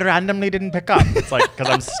like, oh, I randomly didn't pick up. It's like because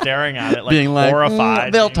I'm staring at it, like Being like,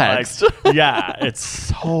 horrified. they'll being like, text. yeah, it's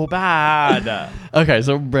so bad. Okay,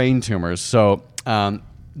 so brain tumors. So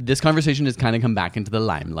this conversation has kind of come back into the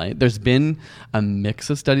limelight. There's been a mix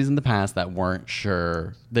of studies in the past that weren't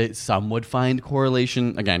sure. Some would find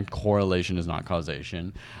correlation. Again, correlation is not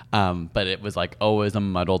causation. But it was like always a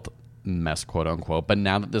muddled mess, quote unquote. But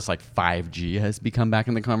now that this like 5G has become back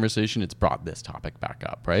in the conversation, it's brought this topic back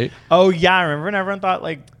up, right? Oh yeah, I remember when everyone thought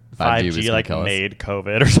like 5G was 5G gonna like kill us. made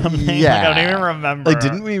COVID or something. Yeah. Like, I don't even remember. Like,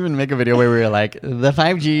 didn't we even make a video where we were like, the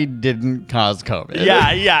 5G didn't cause COVID?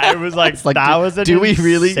 Yeah. It was like, It's like, that was an do we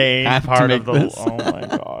really insane have to part make of the. this? Oh my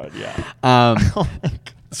god, yeah.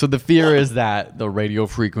 So the fear is that the radio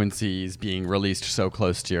frequencies being released so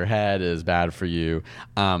close to your head is bad for you.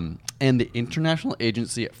 And the International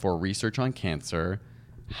Agency for Research on Cancer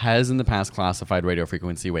has in the past classified radio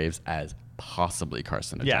frequency waves as possibly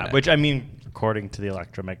carcinogenic. Yeah, which I mean, according to the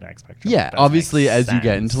electromagnetic spectrum. Yeah, does obviously, make as you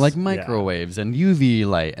get sense. into like Yeah. microwaves and UV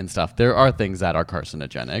light and stuff, there are things that are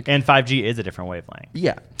carcinogenic. And 5G is a different wavelength.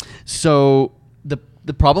 Yeah. So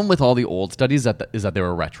the problem with all the old studies is that they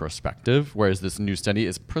were retrospective, whereas this new study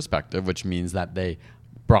is prospective, which means that they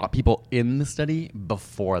brought people in the study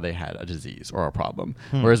before they had a disease or a problem.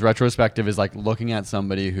 Whereas retrospective is like looking at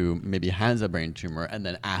somebody who maybe has a brain tumor and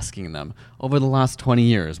then asking them, over the last 20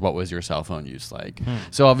 years, what was your cell phone use like?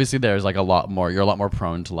 So obviously there's like you're a lot more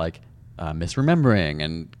prone to like misremembering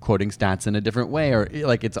and quoting stats in a different way, or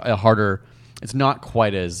like it's not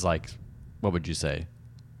quite as like, what would you say?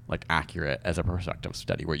 Like accurate as a prospective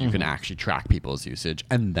study where you can actually track people's usage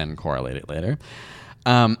and then correlate it later.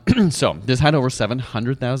 So this had over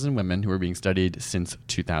 700,000 women who were being studied since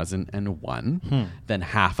 2001. Then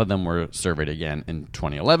half of them were surveyed again in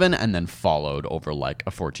 2011 and then followed over like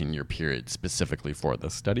a 14-year period specifically for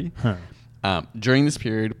this study. During this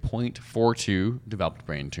period, 0.42 developed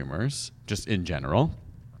brain tumors, just in general.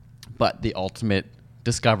 But the ultimate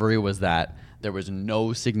discovery was that there was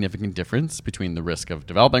no significant difference between the risk of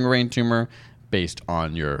developing a brain tumor based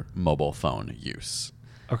on your mobile phone use.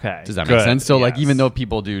 Okay. Does that make sense? So like yes. even though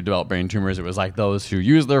people do develop brain tumors, it was like those who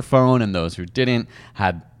use their phone and those who didn't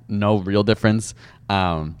had no real difference.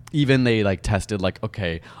 Even they like tested like,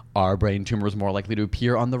 okay, are brain tumors more likely to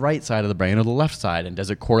appear on the right side of the brain or the left side? And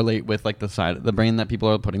does it correlate with like the side of the brain that people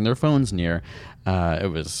are putting their phones near?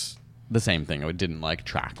 It was the same thing. It didn't like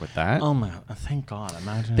track with that. Oh my! Thank God.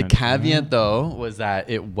 Imagine The caveat though was that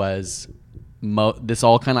it was this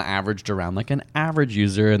all kind of averaged around like an average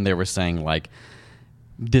user, and they were saying like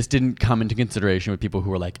this didn't come into consideration with people who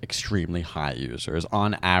were like extremely high users.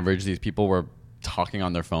 On average, these people were talking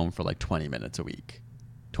on their phone for like 20 minutes a week.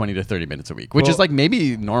 20 to 30 minutes a week, which is like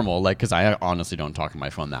maybe normal, like because I honestly don't talk on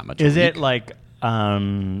my phone that much. Is it like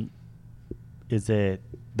is it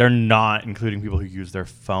they're not including people who use their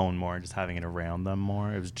phone more and just having it around them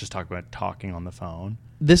more? It was just talking about talking on the phone.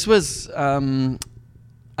 This was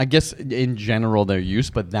I guess in general their use,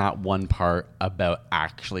 but that one part about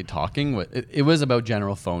actually talking, it was about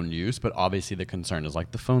general phone use, but obviously the concern is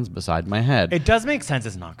like the phone's beside my head. It does make sense.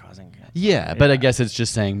 It's not causing cancer. Yeah, but I guess it's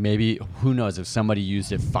just saying maybe, who knows, if somebody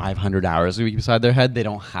used it 500 hours a week beside their head, they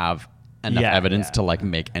don't have enough evidence to like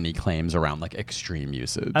make any claims around like extreme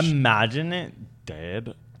usage. Imagine it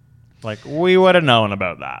did. Like, we would have known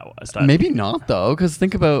about that. Maybe not, though, because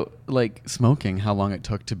think about, like, smoking, how long it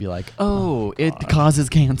took to be like, it causes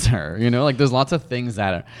cancer. You know, like, there's lots of things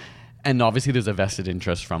that are... And obviously there's a vested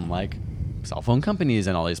interest from, like, cell phone companies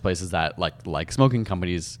and all these places that, like smoking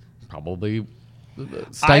companies probably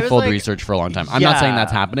stifled research for a long time. I'm not saying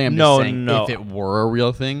that's happening. I'm just saying if it were a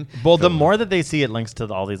real thing... Well, the more that they see it links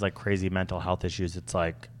to all these, like, crazy mental health issues, it's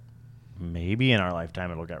like, maybe in our lifetime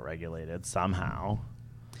it'll get regulated somehow.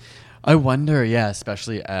 I wonder, yeah,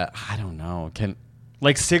 especially, I don't know,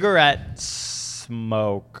 like cigarette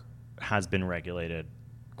smoke has been regulated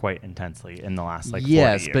quite intensely in the last like 40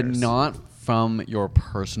 years. But not from your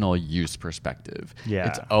personal use perspective. Yeah.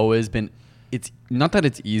 It's always been, it's not that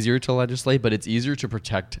it's easier to legislate, but it's easier to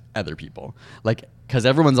protect other people. Like, because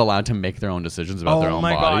everyone's allowed to make their own decisions about their own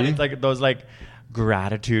body. Oh my God, it's like those like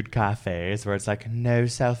gratitude cafes where it's like no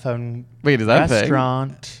cell phone Wait, is that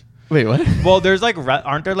restaurant. Wait, what? Well, there's like,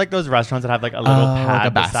 aren't there like those restaurants that have like a little pad like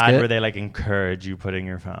a beside basket? where they like encourage you putting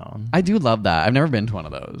your phone? I do love that. I've never been to one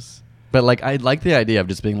of those. But like, I like the idea of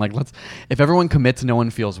just being like, if everyone commits, no one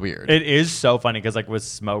feels weird. It is so funny because like with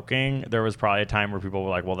smoking, there was probably a time where people were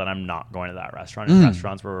like, well, then I'm not going to that restaurant. And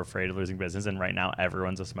restaurants were afraid of losing business. And right now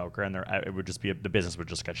everyone's a smoker and it would just be, the business would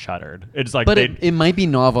just get shuttered. It's like, but it might be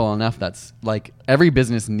novel enough that's like every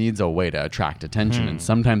business needs a way to attract attention. And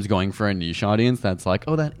sometimes going for a niche audience that's like,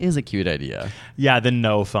 oh, that is a cute idea. Yeah, the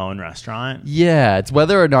no phone restaurant. Yeah, it's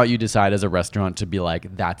whether or not you decide as a restaurant to be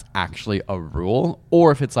like, that's actually a rule.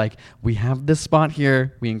 Or if it's like, we have this spot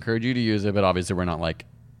here, we encourage you to use it, but obviously we're not like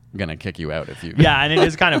gonna kick you out if you yeah. And it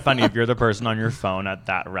is kind of funny if you're the person on your phone at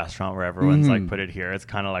that restaurant where everyone's like, put it here, it's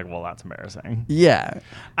kind of like, well, that's embarrassing. Yeah,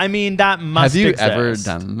 I mean, that must have you exist. ever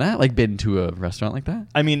done that, like been to a restaurant like that?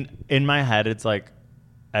 I mean, in my head it's like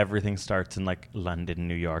everything starts in like London,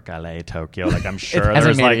 New York, LA, Tokyo. Like I'm sure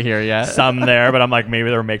there's made like it here yet. some there, but I'm like, maybe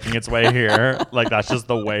they're making its way here. Like that's just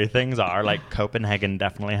the way things are. Like Copenhagen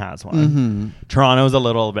definitely has one. Toronto's a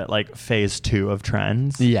little bit like phase 2 of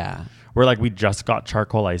trends. Yeah, We're like, we just got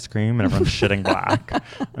charcoal ice cream and everyone's shitting black.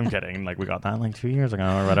 I'm kidding. Like we got that like 2 years ago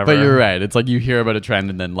or whatever. but you're right, it's like you hear about a trend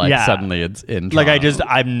and then like suddenly it's in like Toronto.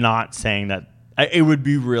 I'm not saying that it would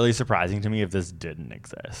be really surprising to me if this didn't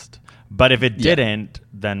exist. But if it didn't,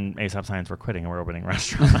 then ASAP Science, we're quitting and we're opening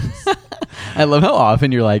restaurants. I love how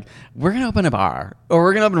often you're like, we're gonna open a bar or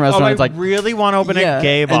we're gonna open a restaurant. I It's like, really want to open a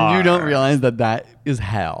gay bar. and you don't realize that is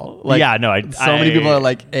hell. Like, Yeah, no, so many people are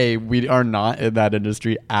like, hey, we are not in that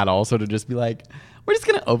industry at all. So to just be like, we're just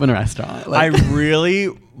gonna open a restaurant. Like, I really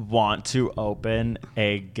want to open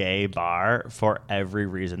a gay bar for every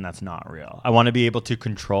reason that's not real. I want to be able to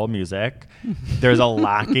control music. There's a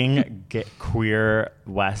lacking queer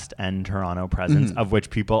West End Toronto presence of which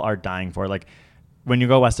people are dying for. Like when you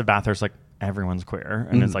go west of Bathurst, like everyone's queer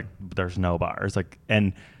and it's like there's no bars. Like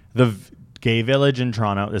and the Gay Village in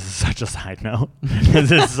Toronto. This is such a side note. This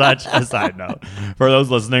is such a side note for those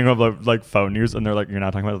listening of like phone news, and they're like, "You're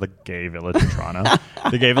not talking about the Gay Village in Toronto."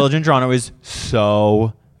 The Gay Village in Toronto is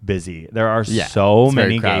so busy. There are so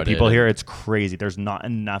many gay people here. It's crazy. There's not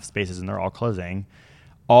enough spaces, and they're all closing.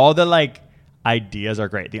 All the like ideas are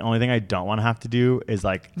great. The only thing I don't want to have to do is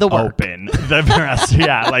like the work. open the rest.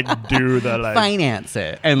 Yeah, like do the like finance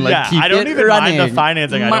it and like keep I don't it even running. mind the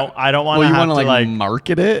financing. I don't want to you have want to like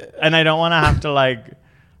market it, and I don't want to have to like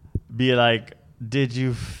be like, did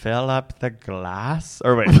you fill up the glass?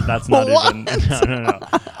 Or wait, that's not even. No.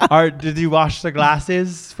 Or did you wash the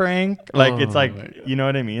glasses, Frank? Like it's like, you know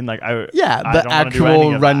what I mean? Like I the don't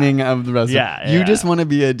actual running of the restaurant. Yeah, you just want to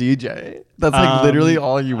be a DJ. That's like literally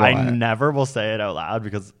all you want. I never will say it out loud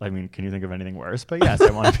because I mean, can you think of anything worse? But yes, I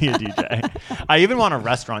want to be a DJ. I even want a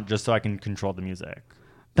restaurant just so I can control the music.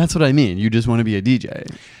 That's what I mean. You just want to be a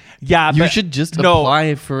DJ. Yeah, you should just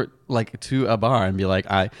apply for like to a bar and be like,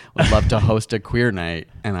 I would love to host a queer night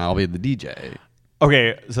and I'll be the DJ.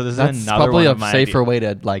 Okay, so this That's is another probably one a of my safer way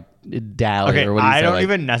to like dally. Okay, or what do you I say? don't like,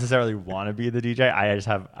 even necessarily want to be the DJ. I just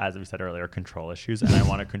have, as we said earlier, control issues, and I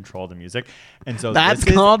want to control the music. And so that's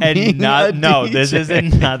this called is being a no. DJ. This is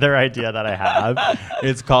another idea that I have.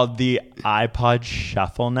 It's called the iPod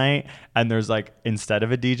Shuffle Night, and there's like instead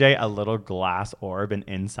of a DJ, a little glass orb, and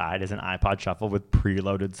inside is an iPod Shuffle with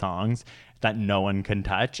preloaded songs that no one can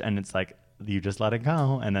touch, and it's like you just let it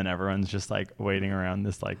go, and then everyone's just like waiting around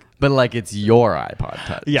this like. But like it's your iPod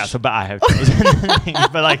Touch. Yeah, so but I have chosen things,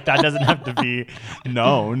 but like that doesn't have to be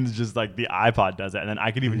known. It's just like the iPod does it, and then I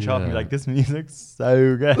could even show up and be like, "This music's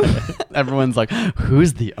so good." Everyone's like,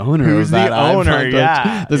 "Who's the owner? Who's of that the owner?" iPod Touch?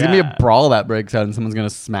 Yeah, there's gonna be a brawl that breaks out, and someone's gonna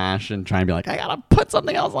smash and try and be like, "I gotta put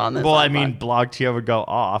something else on this." Well, iPod. I mean, BlogTO would go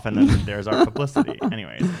off, and then there's our publicity.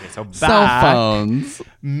 Anyways, okay, so back, cell phones.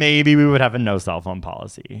 Maybe we would have a no cell phone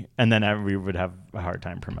policy, and then we would have a hard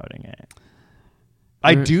time promoting it.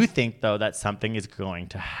 I do think, though, that something is going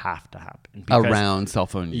to have to happen around cell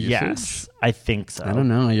phone usage. Yes, I think so. I don't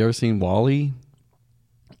know. Have you ever seen WALL-E?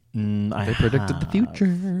 They predicted the future.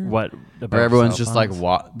 What? Where everyone's just like,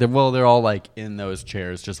 they're all like in those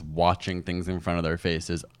chairs, just watching things in front of their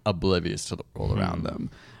faces, oblivious to the world around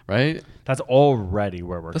them. Right? That's already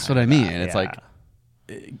where we're. That's what I mean. At. It's like,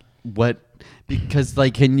 what? Because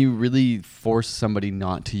like, can you really force somebody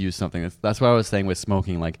not to use something? That's what I was saying with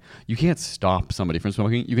smoking. Like, you can't stop somebody from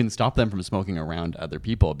smoking. You can stop them from smoking around other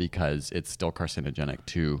people because it's still carcinogenic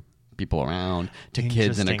to people around, to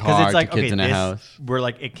kids in a car, it's like, to kids in a house. We're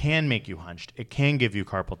like, it can make you hunched. It can give you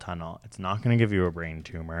carpal tunnel. It's not going to give you a brain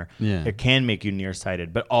tumor. Yeah. It can make you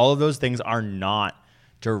nearsighted. But all of those things are not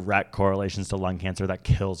direct correlations to lung cancer that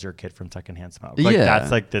kills your kid from secondhand smoke. Yeah.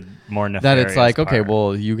 That's like the more nefarious that it's like, okay, part.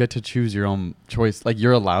 well, you get to choose your own choice. Like,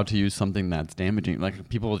 you're allowed to use something that's damaging. Like,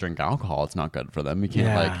 people will drink alcohol. It's not good for them. You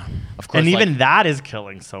can't, like, of course. And even like, that is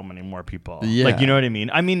killing so many more people. Yeah. Like, you know what I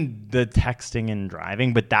mean? I mean, the texting and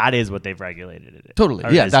driving, but that is what they've regulated it. totally.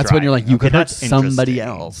 Or Yeah, is that's when you're like, driving. you Okay, could hurt that's somebody interesting.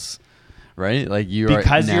 else. Right? Like,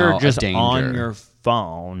 because now you're a just danger. on your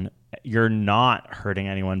phone, you're not hurting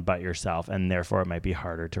anyone but yourself, and therefore it might be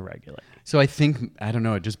harder to regulate. So I think, I don't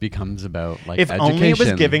know, it just becomes about like If education. only it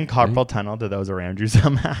was giving carpal tunnel to those around you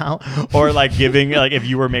somehow, or like giving, like if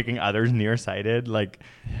you were making others nearsighted, like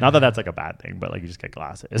not that that's like a bad thing, but like you just get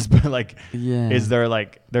glasses, but like, Yeah. is there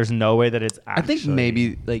like, there's no way that it's actually. I think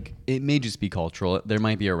maybe like it may just be cultural. There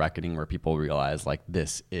might be a reckoning where people realize like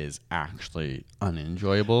this is actually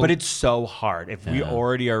unenjoyable. But it's so hard if we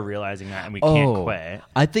already are realizing that and we can't quit.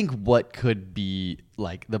 I think what could be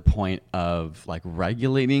like the point of like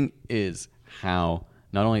regulating is how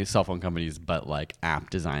not only cell phone companies but like app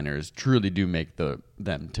designers truly do make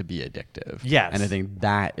them to be addictive. Yes. And I think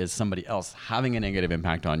that is somebody else having a negative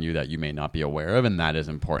impact on you that you may not be aware of, and that is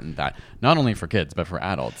important, that not only for kids but for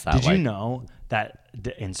adults. That Did you like, know that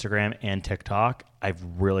the Instagram and TikTok, I've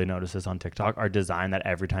really noticed this on TikTok, are designed that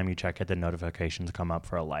every time you check it, the notifications come up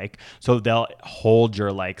for a like. So they'll hold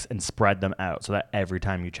your likes and spread them out so that every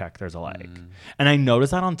time you check, there's a like. And I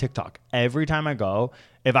notice that on TikTok. Every time I go,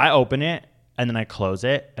 if I open it and then I close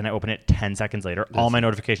it and I open it 10 seconds later, all my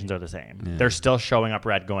notifications are the same. They're still showing up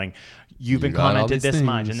red going, you've been got all commented these this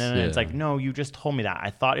much. things. And then it's like, no, you just told me that.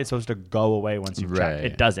 I thought it's supposed to go away once you've checked. Right.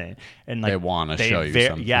 It doesn't. And like They wanna show you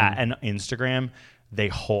something. Yeah, and Instagram, they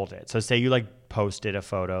hold it. So say you like posted a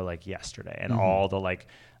photo like yesterday and all the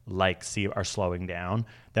likes are slowing down.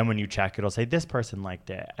 Then when you check, it'll say this person liked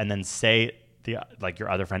it. And then say your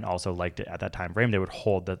other friend also liked it at that time frame. They would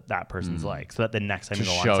hold that person's like so that the next time To you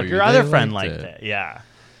go on, show it's like you your they other friend liked liked it. it. Yeah.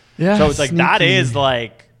 Yeah. So it's like that sneaky. is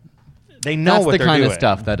like they know That's what the they're kind doing. of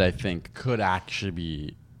stuff that I think could actually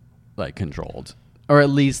be like controlled, or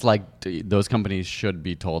at least like those companies should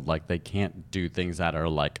be told like they can't do things that are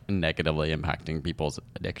like negatively impacting people's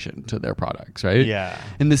addiction to their products, right? Yeah.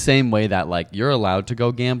 In the same way that like you're allowed to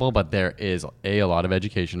go gamble, but there is a lot of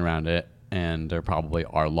education around it, and there probably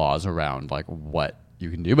are laws around like what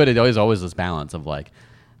you can do, but it always this balance of like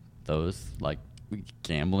those like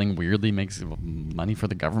gambling weirdly makes money for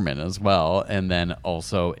the government as well, and then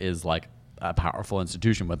also is like a powerful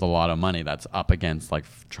institution with a lot of money that's up against like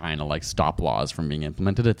trying to like stop laws from being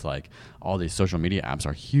implemented. It's like all these social media apps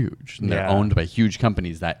are huge and they're owned by huge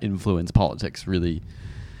companies that influence politics really.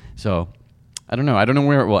 So I don't know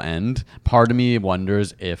where it will end. Part of me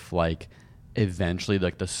wonders if like eventually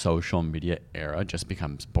like the social media era just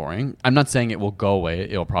becomes boring. I'm not saying it will go away.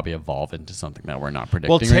 It'll probably evolve into something that we're not predicting.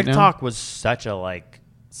 Well, right now. TikTok was such a like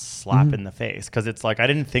slap in the face because it's like I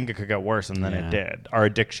didn't think it could get worse, and then it did. Our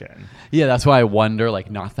addiction. Yeah, that's why I wonder, like,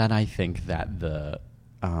 not that I think that the,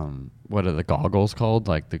 what are the goggles called?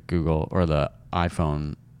 Like the Google or the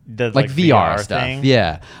iPhone, The like VR stuff. thing.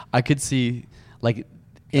 Yeah. I could see, like,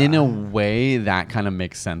 in a way that kind of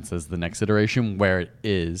makes sense as the next iteration where it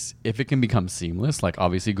is, if it can become seamless, like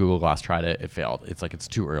obviously Google Glass tried it, it failed. It's like, it's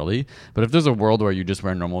too early. But if there's a world where you just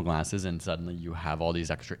wear normal glasses and suddenly you have all these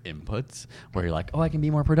extra inputs where you're like, oh, I can be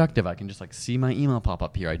more productive. I can just like see my email pop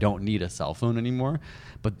up here. I don't need a cell phone anymore.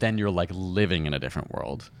 But then you're like living in a different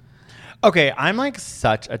world. Okay, I'm like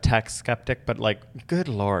such a tech skeptic, but like, good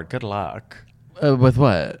Lord, good luck. With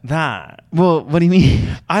what? That. Well, what do you mean?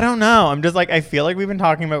 I don't know. I'm just like, I feel like we've been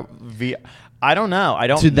talking about I don't know. I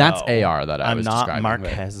don't So know. that's AR that I I'm was not describing,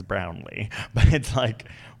 Marquez Brownlee, but it's like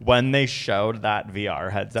when they showed that VR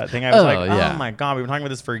headset thing, I was like, yeah. oh my God, we've been talking about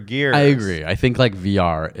this for years. I agree. I think like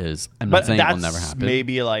VR is, I'm not But saying it that's will never happen.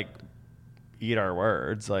 maybe like eat our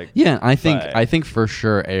words. Like, Yeah, I but- think for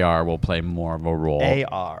sure AR will play more of a role.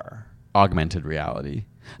 AR. Augmented reality.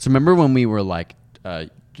 So remember when we were like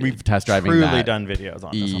We've test driving truly that done videos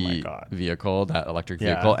on this. Oh my God. vehicle, that electric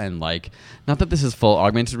Yeah. vehicle, and like, not that this is full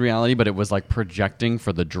augmented reality, but it was like projecting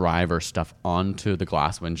for the driver stuff onto the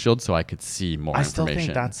glass windshield so I could see more I still information.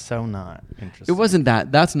 think that's so not interesting. It wasn't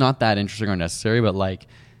that's not that interesting or necessary, but like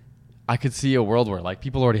I could see a world where like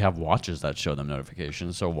people already have watches that show them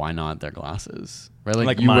notifications, so why not their glasses? Right?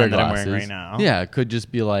 Like you mine wear that I'm glasses. wearing right now. Yeah, it could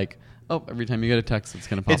just be like, oh, every time you get a text, it's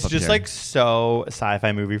gonna pop It's up just here. like so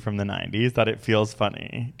sci-fi movie from the 90s that it feels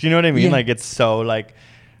funny. Do you know what I mean? Yeah. Like it's so like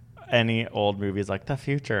any old movie is like the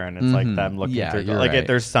future and it's like them looking Yeah, through you're like right.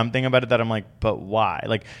 there's something about it that I'm like, but why?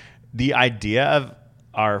 Like the idea of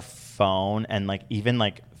our phone and like even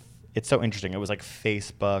like it's so interesting. It was like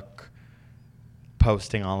Facebook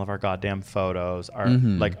posting all of our goddamn photos, our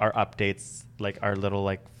like our updates, like our little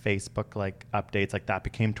like Facebook like updates, like that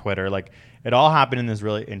became Twitter. Like it all happened in this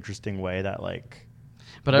really interesting way that like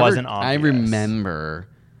wasn't obvious. I remember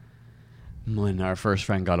when our first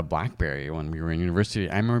friend got a BlackBerry when we were in university.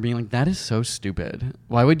 I remember being like, that is so stupid.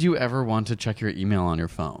 Why would you ever want to check your email on your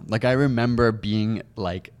phone? Like I remember being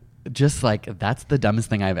like, just like, that's the dumbest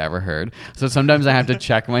thing I've ever heard. So sometimes I have to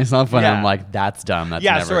check myself when I'm like, that's dumb.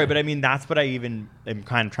 That's sorry, but I mean, that's what I even am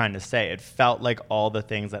kind of trying to say. It felt like all the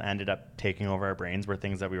things that ended up taking over our brains were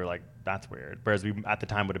things that we were like, that's weird. Whereas we at the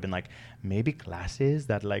time would have been like, maybe glasses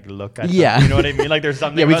that like look at you know what I mean? Like there's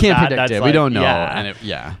something we about can't that predict that's it. Like, we don't know. Yeah.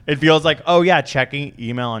 And it feels like, oh yeah, checking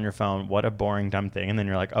email on your phone. What a boring, dumb thing. And then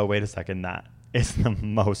you're like, oh, wait a second, that is the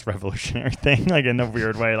most revolutionary thing, like in a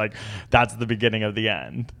weird way. Like that's the beginning of the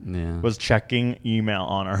end. Yeah. Was checking email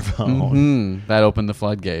on our phone. That opened the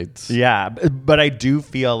floodgates. Yeah, but I do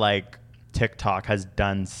feel like TikTok has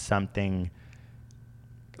done something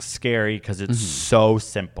scary because it's so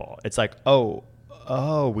simple. It's like, oh,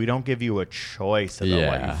 we don't give you a choice about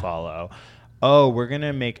what you follow. Oh, we're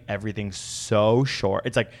gonna make everything so short.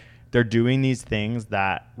 It's like they're doing these things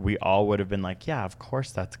that we all would have been like, yeah, of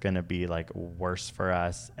course that's going to be like worse for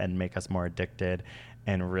us and make us more addicted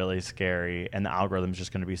and really scary. And the algorithm's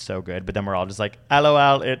just going to be so good. But then we're all just like,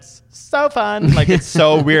 LOL, it's so fun. Like, it's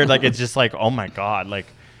so weird. Like, it's just like, oh my God. Like,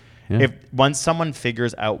 if once someone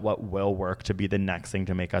figures out what will work to be the next thing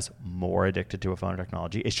to make us more addicted to a phone or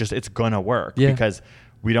technology, it's going to work because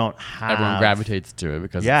we don't have. Everyone gravitates to it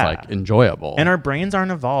because it's like enjoyable. And our brains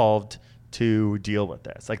aren't evolved to deal with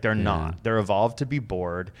this. Like they're not. They're evolved to be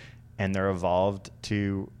bored, and they're evolved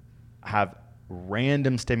to have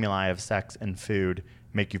random stimuli of sex and food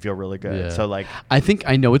make you feel really good. So like I think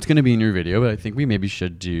I know it's going to be in your video, but I think we maybe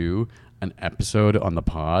should do an episode on the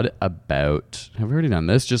pod about, have we already done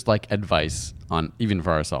this? Just like advice on, even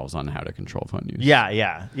for ourselves, on how to control phone use.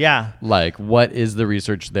 Yeah. Like what is the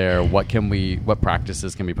research there? What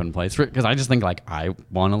practices can we put in place for it? Because I just think like I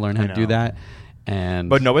want to learn how to do that.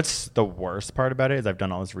 But no, it's the worst part about it is I've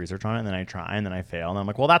done all this research on it and then I try and then I fail and I'm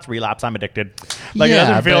like, well, that's relapse. I'm addicted. Like it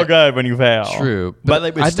doesn't feel good when you fail. True. But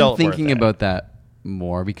like, I've been thinking about that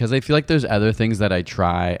more because I feel like there's other things that I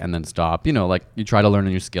try and then stop. You know, like you try to learn a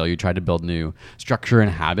new skill, you try to build new structure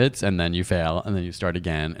and habits, and then you fail and then you start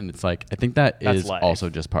again. And it's like, I think that's is life. Also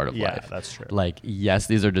just part of life. Yeah, that's true. Like, yes,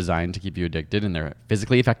 these are designed to keep you addicted and they're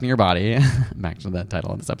physically affecting your body. Back to that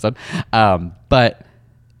title of this episode. But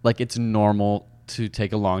like it's normal to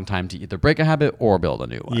take a long time to either break a habit or build a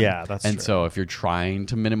new one. Yeah, that's true. And so if you're trying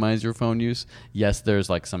to minimize your phone use, yes, there's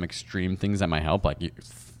like some extreme things that might help, like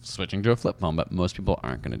switching to a flip phone, but most people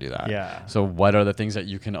aren't going to do that. Yeah. So what are the things that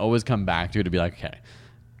you can always come back to be like, okay,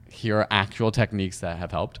 here are actual techniques that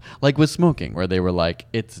have helped? Like with smoking, where they were like,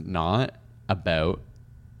 it's not about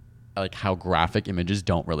like how graphic images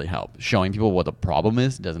don't really help. Showing people what the problem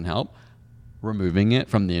is doesn't help. Removing it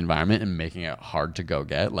from the environment and making it hard to go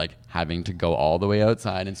get, like having to go all the way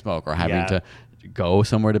outside and smoke or having to go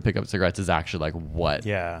somewhere to pick up cigarettes is actually like what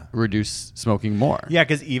reduce smoking more. Yeah,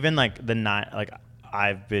 because even like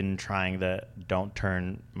I've been trying the don't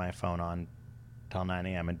turn my phone on till 9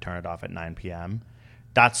 a.m. and turn it off at 9 p.m.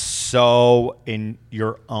 That's so in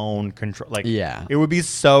your own control. Like, it would be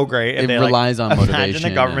so great if it relies on motivation. Imagine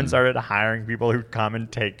the government started hiring people who come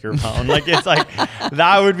and take your phone. Like, it's like,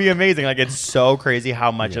 that would be amazing. Like, it's so crazy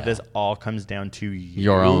how much of this all comes down to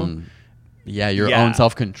your own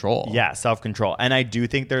self-control. Yeah, self-control. And I do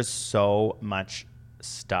think there's so much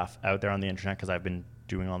stuff out there on the internet, because I've been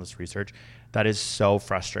doing all this research, that is so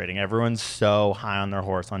frustrating. Everyone's so high on their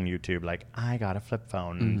horse on YouTube. Like, I got a flip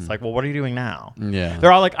phone. And it's like, well, what are you doing now? Yeah.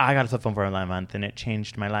 They're all like, I got a flip phone for a month and it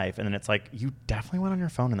changed my life. And then it's like, you definitely went on your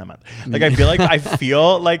phone in that month. Like, I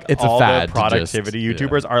feel like it's all a fad the productivity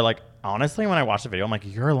YouTubers are like, honestly, when I watch the video, I'm like,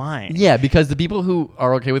 you're lying. Yeah, because the people who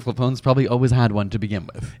are okay with flip phones probably always had one to begin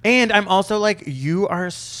with. And I'm also like, you are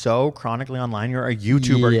so chronically online. You're a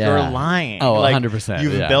YouTuber. Yeah. You're lying. Oh, like, 100%.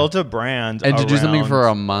 You've built a brand. And to do something for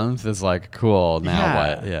a month is like, cool.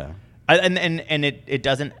 Now what? Yeah. And it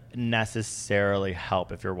doesn't necessarily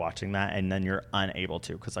help if you're watching that and then you're unable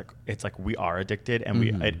to, because like it's like we are addicted and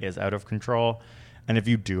it is out of control. And if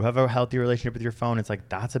you do have a healthy relationship with your phone, it's like,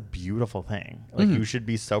 that's a beautiful thing. Like, you should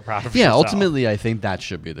be so proud of yourself. Yeah, ultimately, I think that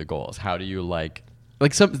should be the goal. Is how do you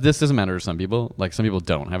this doesn't matter to some people. Like, some people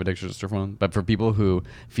don't have addictions to their phone. But for people who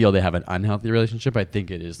feel they have an unhealthy relationship, I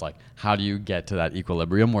think it is like, how do you get to that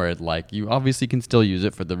equilibrium where it like, you obviously can still use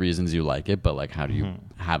it for the reasons you like it, but like, how do you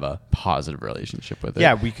have a positive relationship with it?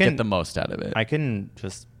 Yeah, we can get the most out of it. I can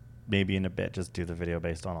just maybe in a bit just do the video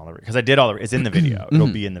based on all the, because I did all the, it's in the video. It'll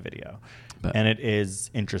be in the video. And it is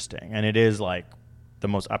interesting. And it is like the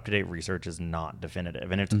most up-to-date research is not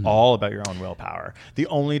definitive, and it's all about your own willpower. The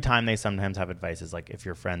only time they sometimes have advice is like if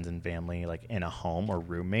your friends and family like in a home or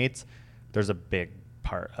roommates, there's a big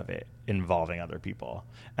part of it involving other people.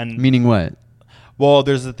 And Meaning what? well,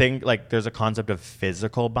 there's a thing like there's a concept of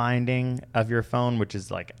physical binding of your phone, which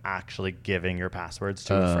is like actually giving your passwords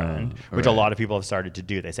to a friend, which a lot of people have started to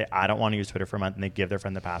do. They say, I don't want to use Twitter for a month, and they give their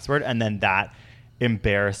friend the password, and then that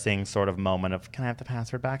embarrassing sort of moment of, can I have the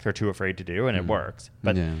password back? They're too afraid to do, and it works.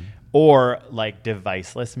 But or like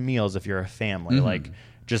deviceless meals if you're a family, like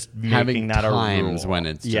just Having making that times a rule. when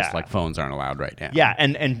it's just like phones aren't allowed right now. Yeah,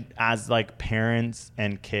 and as like parents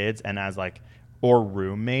and kids and as like or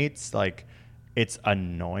roommates, like it's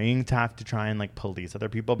annoying to have to try and like police other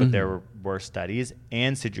people, but there were studies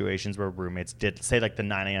and situations where roommates did say like the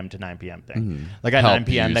 9 a.m. to 9 p.m. thing. Like at 9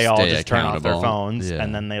 p.m. they all just turn off their phones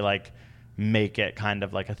and then they like make it kind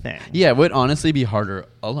of like a thing. Yeah, it would honestly be harder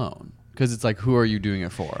alone. Because it's like, who are you doing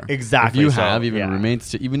it for? Exactly. If you have even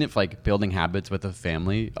roommates, even if like building habits with a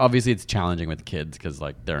family, obviously it's challenging with kids because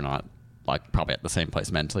like they're not like probably at the same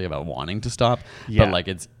place mentally about wanting to stop. But like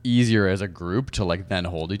it's easier as a group to like then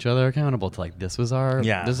hold each other accountable to like, this is our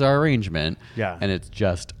arrangement. Yeah. And it's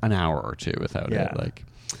just an hour or two without it. Like,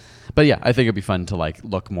 but yeah, I think it'd be fun to like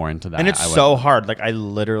look more into that. And it's so hard. Like I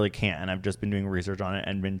literally can't. And I've just been doing research on it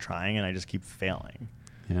and been trying, and I just keep failing.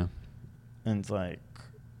 Yeah. And it's like,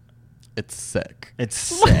 it's sick. It's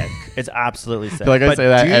sick. It's absolutely sick. I feel like I say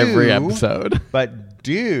that every episode. But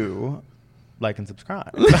do like and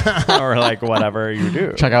subscribe or like whatever you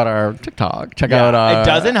do. Check out our TikTok. Check out our It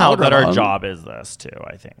doesn't help that our job is this too,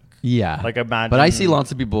 I think. Yeah. Like imagine. But I see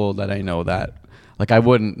lots of people that I know that like I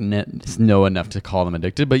wouldn't know enough to call them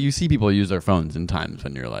addicted, but you see people use their phones in times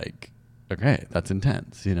when you're like, okay, that's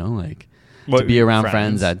intense, you know, like to be around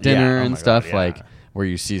friends at dinner and stuff, like where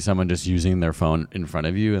you see someone just using their phone in front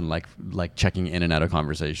of you and like checking in and out of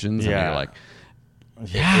conversations and you're like,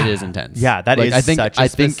 it is intense. Yeah, that like, is such a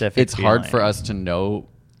specific it's feeling. hard for us to know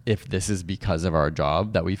if this is because of our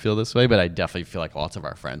job that we feel this way, but I definitely feel like lots of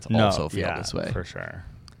our friends also feel this way. For sure.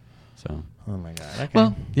 So, oh my God. Okay.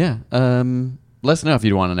 Well, yeah. Let us know if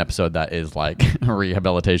you want an episode that is like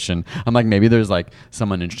rehabilitation. I'm like, maybe there's like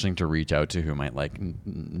someone interesting to reach out to who might like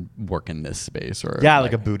work in this space, or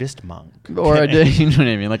like a Buddhist monk, or you know what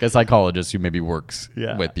I mean, like a psychologist who maybe works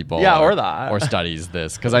with people, or that, or studies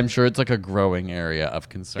this, because I'm sure it's like a growing area of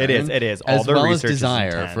concern. It is. All as the well research as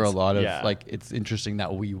desire for a lot of like. It's interesting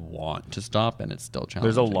that we want to stop, and it's still challenging.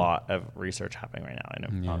 There's a lot of research happening right now,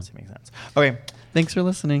 and it obviously makes sense. Okay, thanks for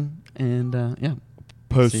listening, and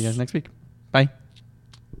see you guys next week. Bye.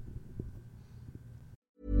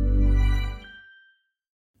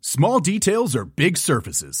 Small details are big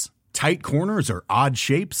surfaces. Tight corners are odd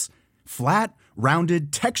shapes. Flat,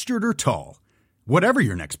 rounded, textured, or tall. Whatever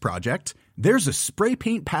your next project, there's a spray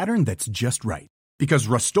paint pattern that's just right. Because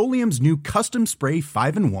Rust-Oleum's new Custom Spray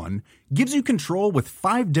 5-in-1 gives you control with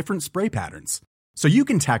 5 different spray patterns. So you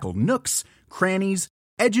can tackle nooks, crannies,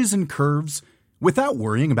 edges, and curves without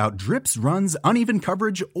worrying about drips, runs, uneven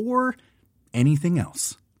coverage, or anything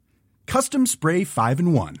else. Custom Spray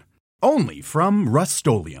 5-in-1. Only from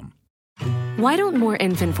Rust-Oleum. Why don't more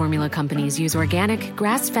infant formula companies use organic,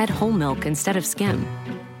 grass-fed whole milk instead of skim?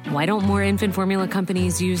 Why don't more infant formula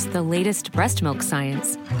companies use the latest breast milk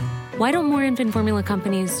science? Why don't more infant formula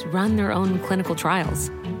companies run their own clinical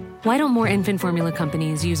trials? Why don't more infant formula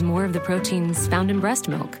companies use more of the proteins found in breast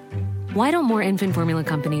milk? Why don't more infant formula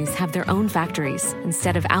companies have their own factories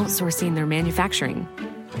instead of outsourcing their manufacturing?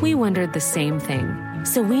 We wondered the same thing.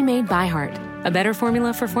 So we made ByHeart, a better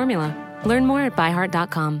formula for formula. Learn more at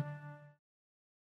byheart.com.